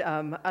 and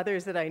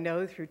others that I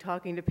know through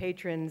talking to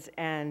patrons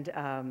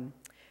and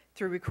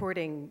through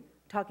recording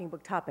talking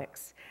book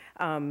topics.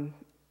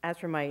 As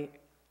for my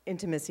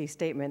intimacy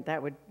statement,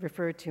 that would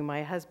refer to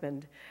my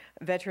husband,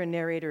 veteran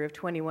narrator of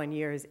 21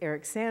 years,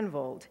 Eric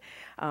Sandvold,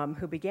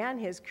 who began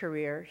his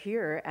career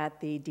here at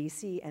the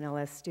DC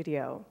NLS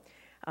studio.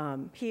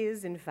 He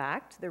is, in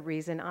fact, the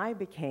reason I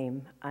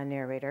became a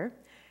narrator.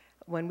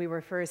 When we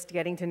were first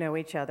getting to know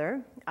each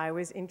other, I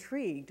was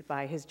intrigued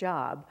by his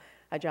job,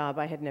 a job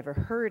I had never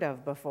heard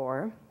of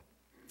before,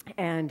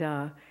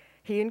 and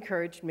he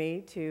encouraged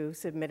me to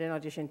submit an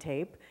audition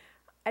tape.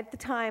 At the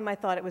time, I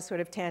thought it was sort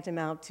of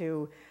tantamount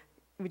to,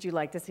 would you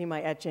like to see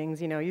my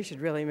etchings? You know, you should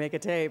really make a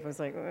tape. I was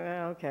like,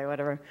 well, okay,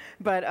 whatever.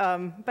 But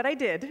I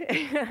did,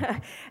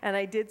 and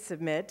I did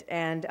submit,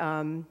 and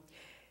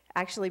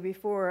actually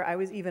before I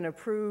was even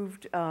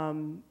approved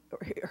or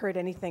heard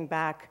anything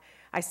back,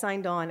 I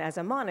signed on as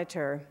a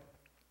monitor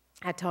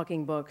at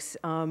Talking Books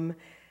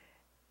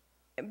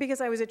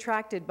because I was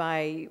attracted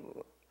by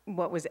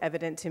what was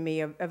evident to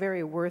me, a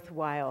very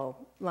worthwhile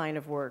line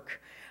of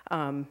work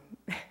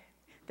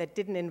that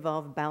didn't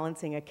involve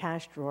balancing a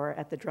cash drawer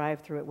at the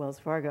drive-thru at Wells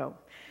Fargo,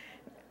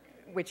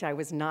 which I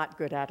was not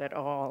good at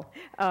all.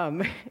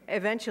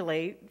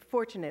 Eventually,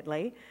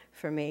 fortunately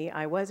for me,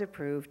 I was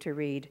approved to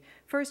read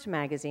first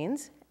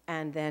magazines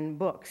and then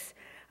books.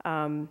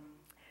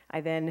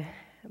 I then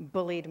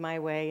bullied my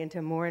way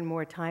into more and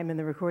more time in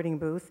the recording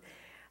booth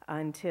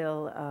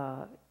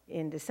until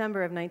in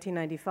December of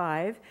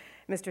 1995,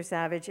 Mr.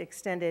 Savage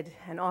extended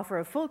an offer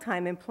of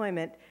full-time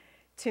employment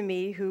to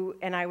me,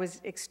 and I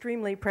was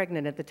extremely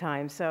pregnant at the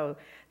time, so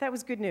that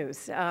was good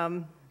news.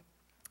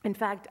 In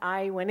fact,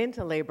 I went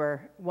into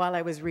labor while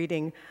I was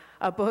reading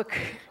a book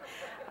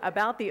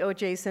about the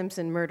O.J.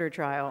 Simpson murder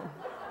trial.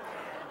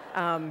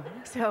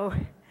 So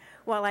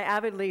while I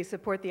avidly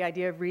support the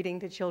idea of reading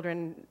to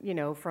children, you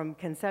know, from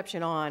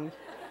conception on,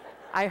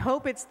 I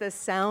hope it's the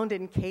sound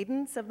and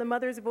cadence of the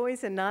mother's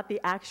voice and not the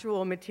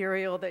actual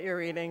material that you're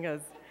reading.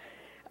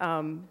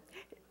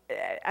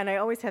 And I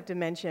always have to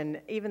mention,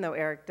 even though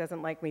Eric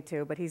doesn't like me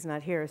to, but he's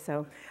not here,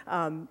 so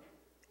when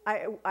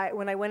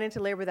I went into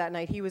labor that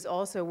night, he was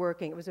also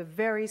working. It was a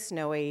very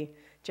snowy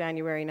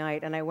January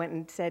night, and I went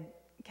and said,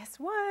 guess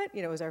what?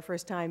 You know, it was our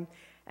first time.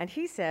 And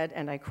he said,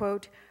 and I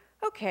quote,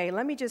 okay,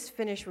 let me just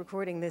finish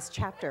recording this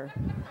chapter.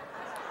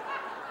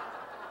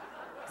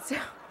 So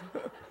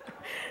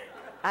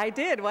I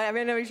did. Well, I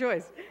mean, no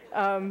choice.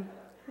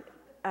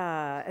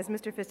 As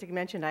Mr. Fistic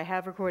mentioned, I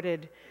have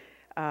recorded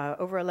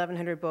over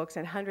 1,100 books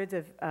and hundreds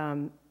of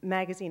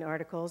magazine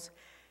articles.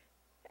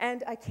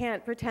 And I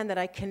can't pretend that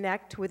I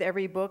connect with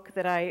every book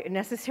that I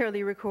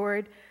necessarily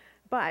record,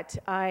 but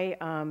I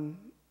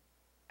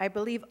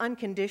believe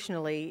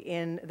unconditionally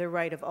in the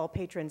right of all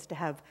patrons to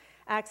have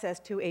access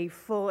to a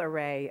full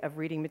array of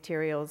reading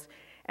materials.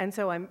 And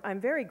so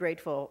I'm very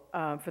grateful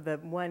for the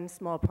one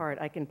small part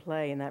I can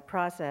play in that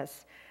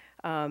process.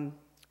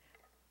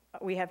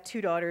 We have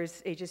two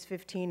daughters, ages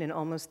 15 and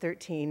almost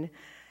 13.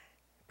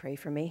 Pray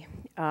for me.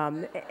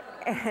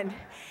 And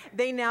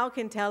they now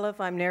can tell if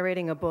I'm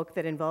narrating a book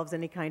that involves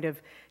any kind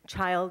of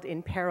child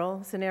in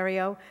peril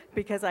scenario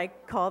because I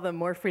call them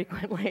more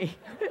frequently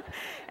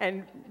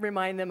and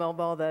remind them of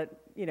all the,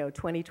 you know,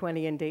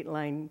 2020 and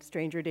Dateline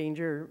stranger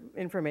danger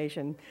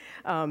information.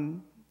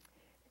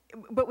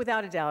 But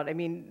without a doubt, I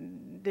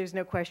mean, there's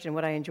no question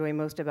what I enjoy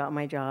most about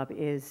my job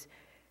is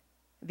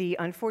the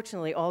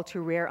unfortunately all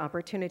too rare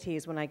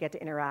opportunities when I get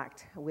to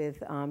interact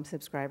with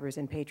subscribers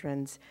and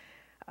patrons.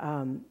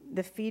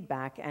 The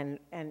feedback and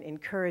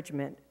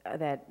encouragement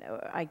that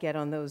I get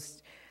on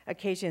those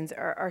occasions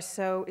are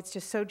so, it's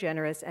just so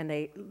generous, and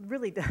they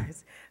really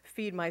does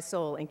feed my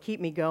soul and keep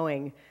me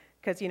going,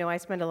 because, you know, I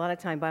spend a lot of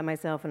time by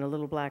myself in a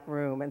little black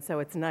room, and so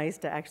it's nice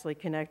to actually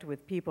connect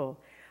with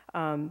people.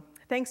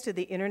 Thanks to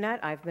the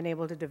internet, I've been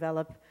able to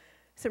develop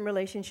some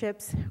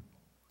relationships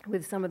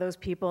with some of those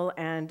people,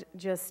 and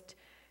just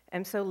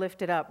am so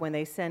lifted up when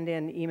they send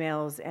in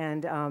emails.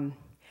 And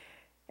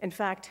in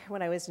fact,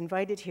 when I was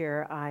invited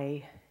here,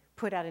 I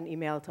put out an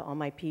email to all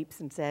my peeps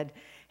and said,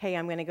 hey,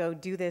 I'm going to go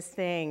do this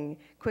thing.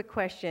 Quick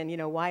question, you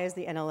know, why is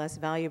the NLS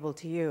valuable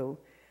to you?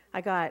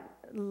 I got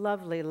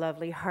lovely,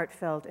 lovely,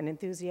 heartfelt, and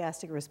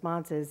enthusiastic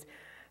responses,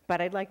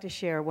 but I'd like to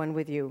share one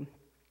with you.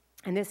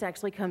 And this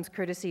actually comes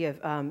courtesy of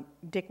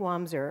Dick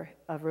Wamser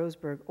of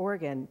Roseburg,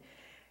 Oregon.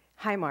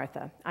 Hi,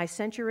 Martha. I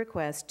sent your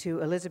request to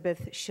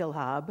Elizabeth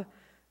Shilhab.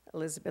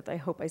 Elizabeth, I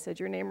hope I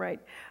said your name right,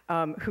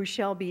 who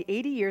shall be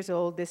 80 years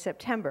old this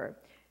September.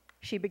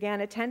 She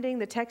began attending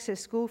the Texas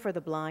School for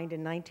the Blind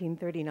in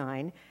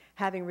 1939,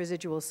 having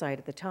residual sight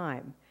at the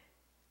time.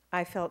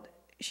 I felt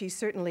she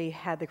certainly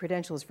had the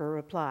credentials for a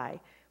reply,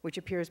 which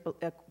appears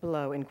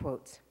below in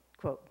quotes.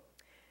 Quote,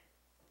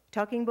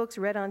 talking books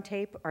read on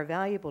tape are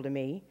valuable to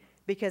me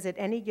because at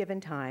any given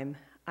time,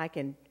 I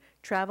can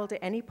travel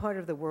to any part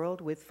of the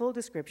world with full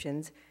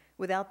descriptions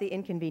without the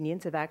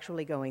inconvenience of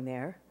actually going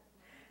there.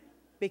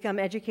 become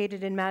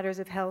educated in matters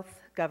of health,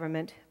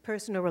 government,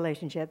 personal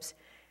relationships,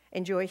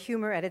 enjoy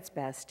humor at its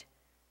best,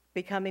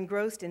 become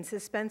engrossed in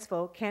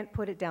suspenseful,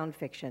 can't-put-it-down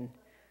fiction,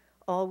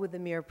 all with the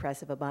mere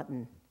press of a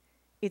button.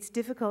 It's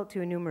difficult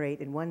to enumerate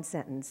in one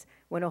sentence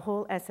when a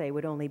whole essay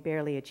would only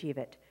barely achieve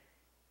it.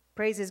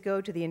 Praises go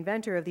to the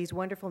inventor of these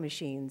wonderful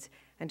machines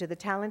and to the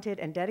talented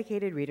and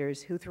dedicated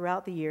readers who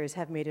throughout the years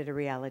have made it a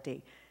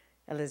reality.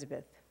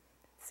 Elizabeth.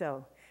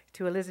 So,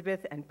 to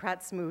Elizabeth and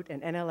Pratt Smoot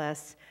and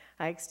NLS,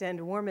 I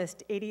extend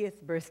warmest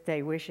 80th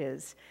birthday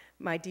wishes,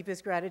 my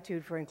deepest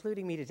gratitude for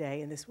including me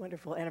today in this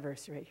wonderful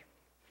anniversary.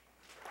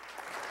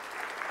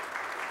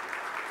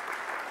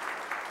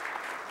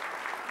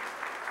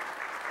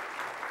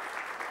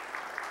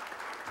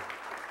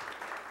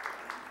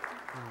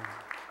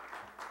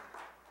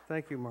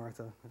 Thank you,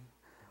 Martha.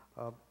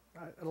 I'd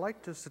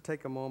like just to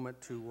take a moment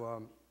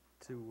to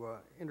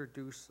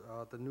introduce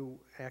the new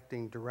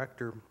acting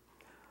director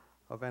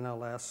of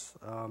NLS,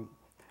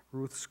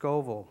 Ruth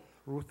Scoville.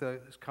 Ruth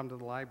has come to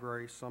the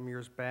library some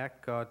years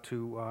back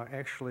to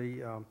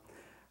actually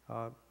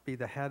be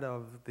the head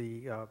of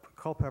the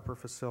Culpeper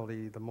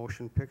facility, the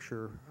motion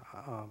picture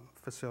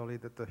facility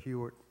that the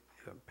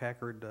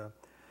Hewlett-Packard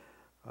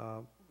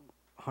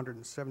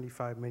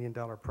 $175 million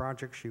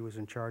project. She was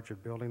in charge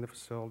of building the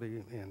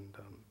facility and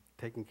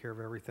taking care of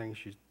everything.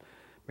 She's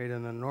made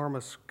an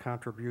enormous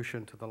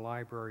contribution to the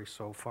library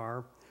so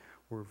far.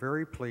 We're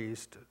very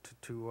pleased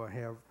to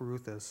have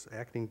Ruth as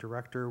acting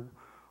director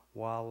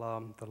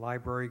while the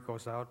library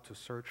goes out to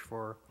search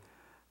for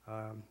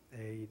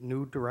a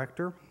new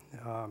director.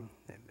 And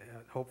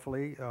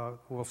hopefully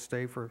will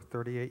stay for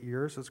 38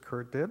 years as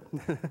Kurt did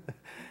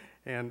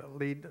and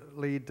lead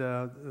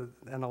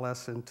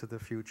NLS into the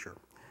future.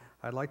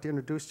 I'd like to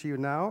introduce to you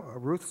now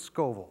Ruth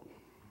Scoville.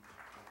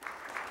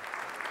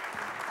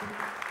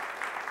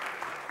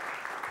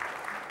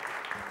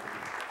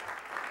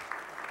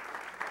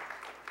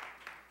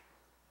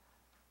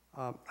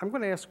 I'm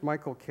going to ask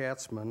Michael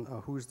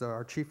Katzman, who's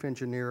our chief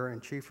engineer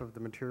and chief of the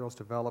Materials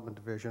Development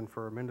Division,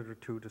 for a minute or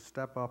two to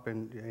step up,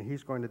 and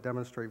he's going to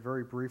demonstrate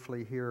very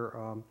briefly here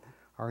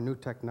our new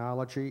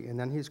technology, and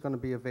then he's going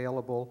to be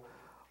available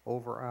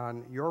over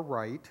on your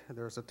right.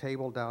 There's a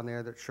table down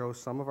there that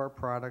shows some of our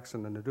products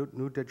and the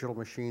new digital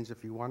machines.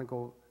 If you want to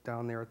go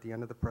down there at the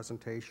end of the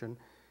presentation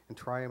and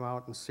try them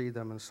out and see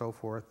them and so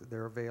forth,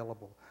 they're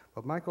available.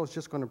 But Michael's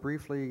just going to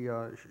briefly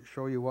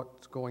show you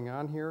what's going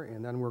on here,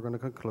 and then we're going to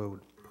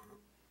conclude.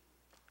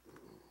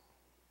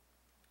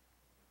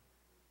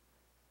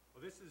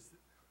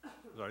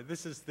 Well,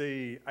 this is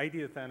the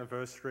 80th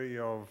anniversary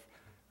of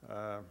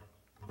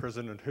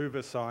President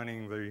Hoover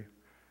signing the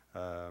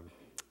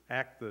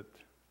act that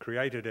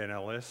created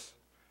NLS.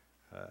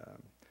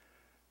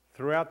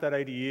 Throughout that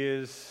 80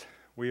 years,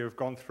 we have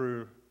gone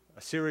through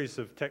a series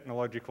of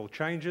technological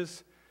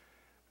changes.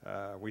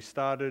 We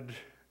started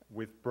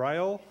with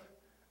Braille.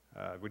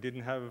 We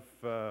didn't have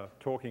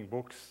talking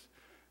books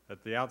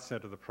at the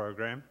outset of the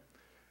program.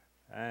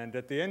 And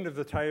at the end of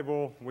the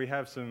table, we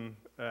have some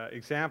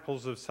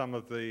examples of some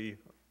of the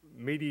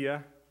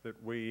media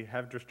that we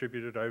have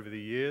distributed over the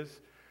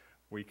years.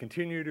 We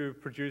continue to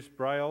produce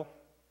Braille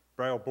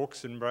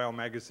books and Braille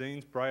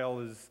magazines. Braille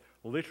is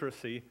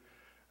literacy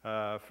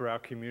for our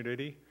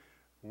community.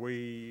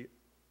 We,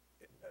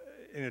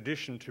 in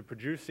addition to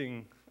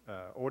producing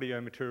audio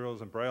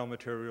materials and Braille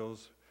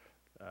materials,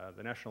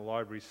 the National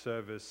Library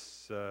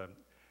Service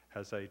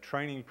has a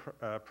training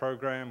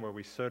program where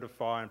we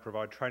certify and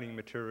provide training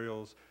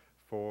materials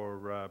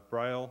for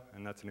Braille,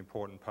 and that's an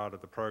important part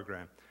of the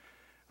program.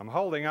 I'm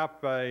holding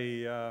up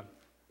a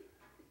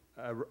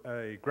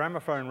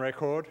gramophone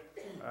record.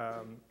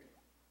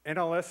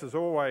 NLS has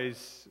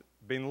always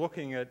been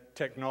looking at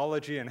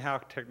technology and how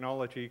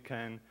technology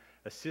can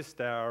assist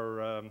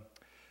our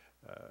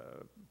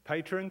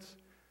patrons.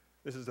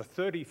 This is a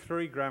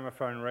 33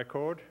 gramophone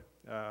record.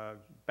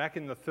 Back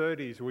in the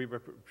 30s, we were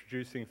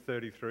producing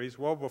 33s,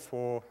 well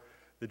before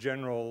the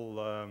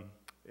general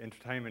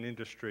entertainment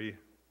industry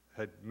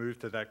had moved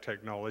to that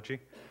technology.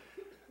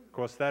 Of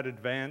course, that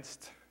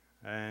advanced,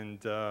 and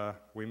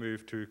we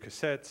moved to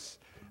cassettes,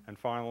 and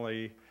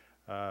finally,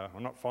 well,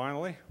 not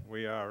finally,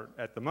 we are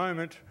at the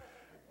moment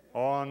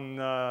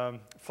on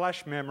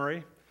flash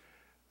memory.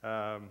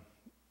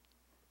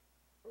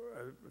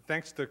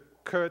 Thanks to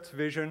Kurt's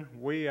vision,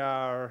 we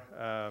are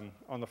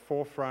on the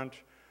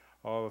forefront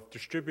of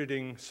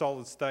distributing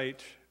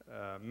solid-state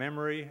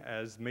memory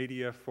as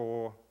media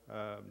for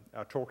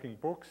our talking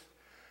books.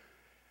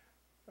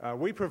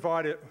 We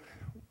provide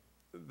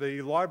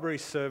the library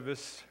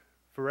service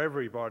for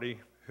everybody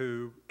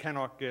who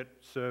cannot get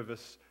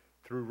service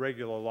through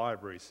regular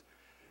libraries.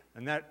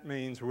 And that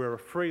means we're a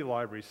free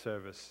library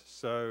service.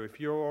 So if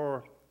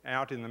you're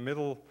out in the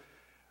middle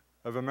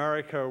of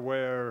America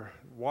where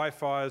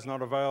Wi-Fi is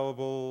not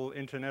available,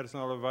 internet is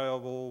not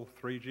available,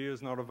 3G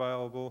is not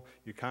available,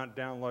 you can't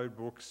download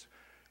books,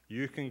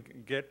 you can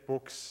get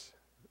books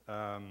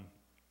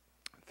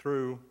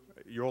through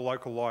your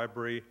local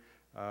library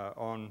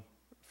on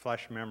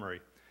flash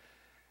memory.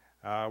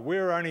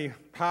 We're only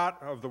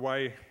part of the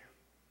way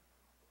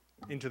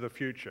into the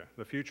future.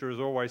 The future is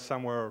always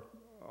somewhere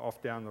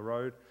off down the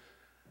road.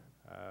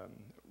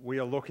 We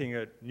are looking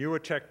at newer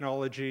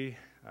technology.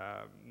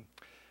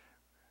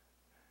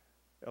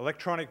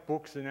 Electronic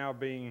books are now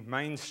being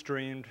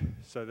mainstreamed,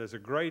 so there's a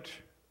great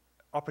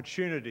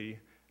opportunity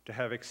to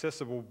have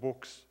accessible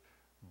books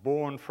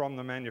born from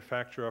the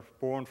manufacturer,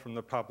 born from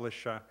the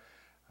publisher,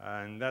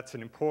 and that's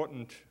an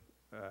important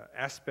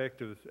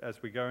aspect of,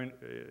 as we go in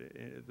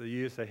the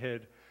years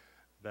ahead,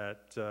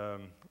 that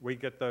we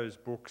get those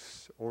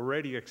books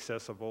already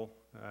accessible,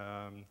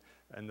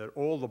 and that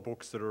all the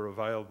books that are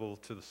available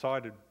to the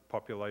sighted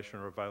population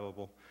are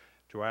available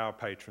to our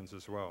patrons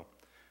as well.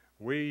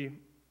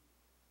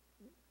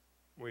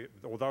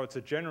 Although it's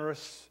a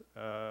generous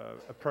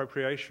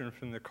appropriation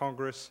from the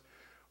Congress,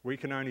 we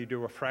can only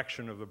do a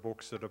fraction of the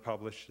books that are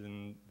published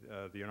in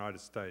the United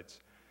States.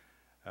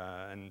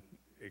 And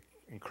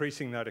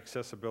increasing that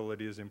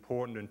accessibility is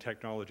important, and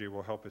technology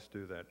will help us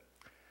do that.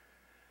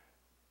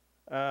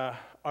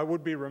 I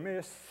would be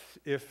remiss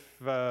if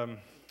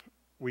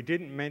we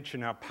didn't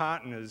mention our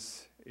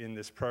partners in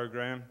this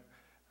program.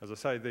 As I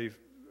say, the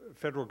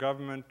federal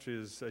government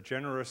is a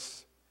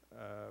generous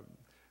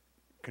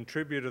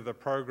contributor to the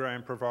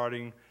program,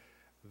 providing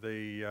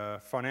the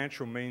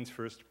financial means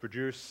for us to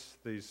produce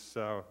these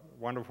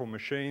wonderful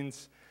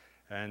machines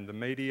and the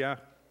media.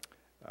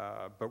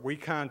 But we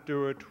can't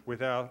do it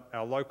without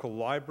our local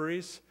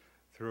libraries,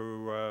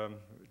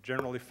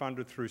 generally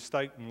funded through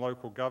state and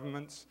local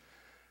governments.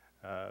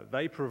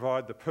 They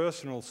provide the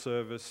personal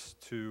service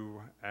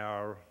to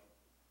our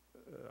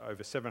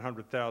over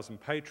 700,000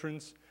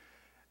 patrons,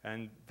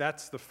 and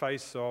that's the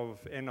face of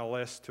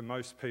NLS to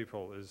most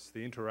people, is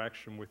the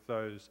interaction with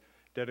those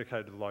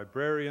dedicated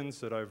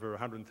librarians at over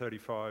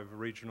 135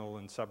 regional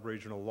and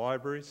sub-regional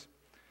libraries.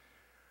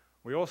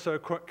 We also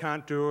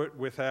can't do it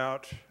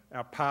without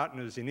our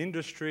partners in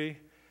industry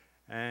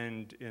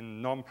and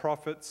in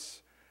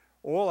non-profits.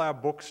 All our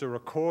books are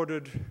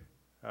recorded,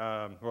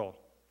 well,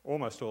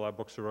 almost all our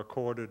books are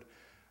recorded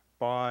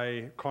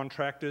by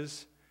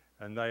contractors,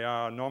 and they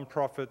are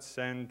non-profits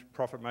and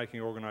profit-making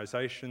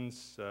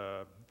organizations.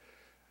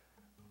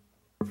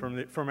 From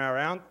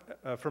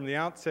the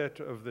outset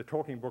of the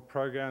Talking Book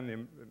program,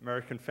 the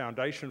American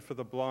Foundation for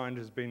the Blind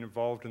has been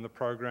involved in the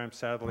program.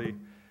 Sadly,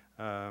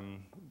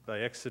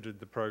 they exited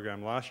the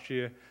program last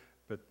year,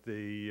 but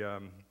the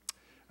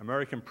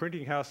American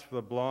Printing House for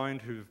the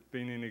Blind, who've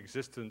been in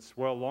existence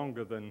well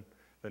longer than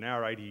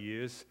our 80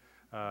 years,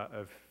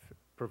 have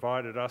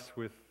provided us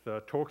with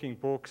talking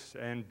books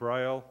and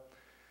Braille,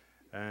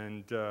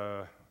 and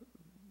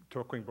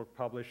Talking Book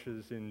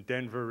Publishers in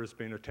Denver has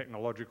been a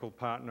technological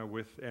partner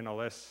with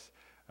NLS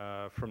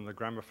from the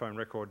gramophone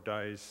record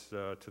days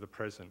to the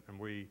present, and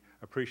we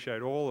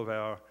appreciate all of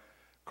our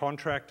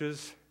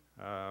contractors.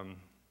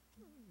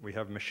 We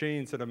have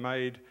machines that are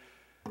made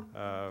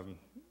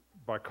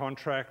by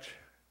contract,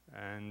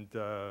 and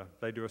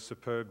they do a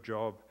superb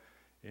job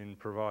in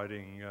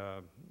providing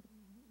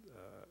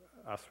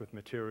us with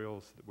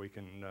materials that we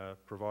can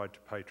provide to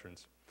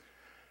patrons.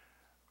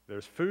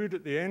 There's food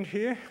at the end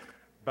here,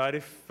 but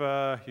if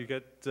you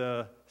get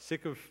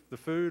sick of the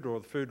food or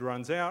the food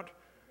runs out,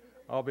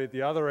 I'll be at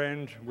the other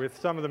end with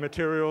some of the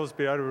materials,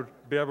 be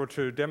able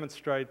to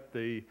demonstrate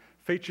the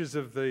features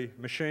of the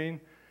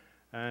machine,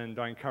 and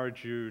I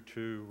encourage you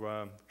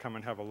to come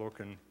and have a look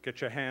and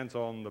get your hands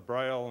on the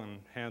Braille and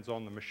hands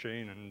on the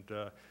machine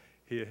and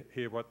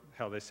hear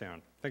how they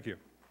sound. Thank you.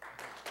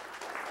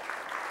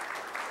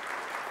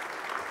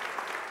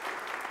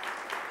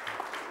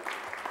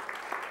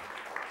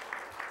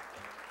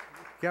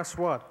 Guess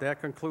what?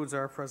 That concludes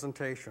our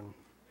presentation.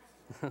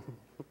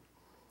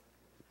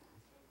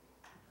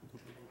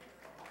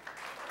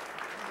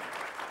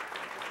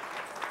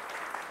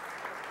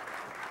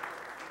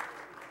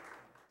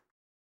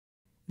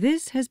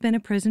 This has been a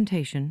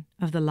presentation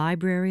of the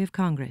Library of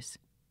Congress.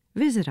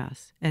 Visit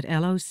us at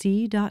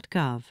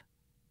loc.gov.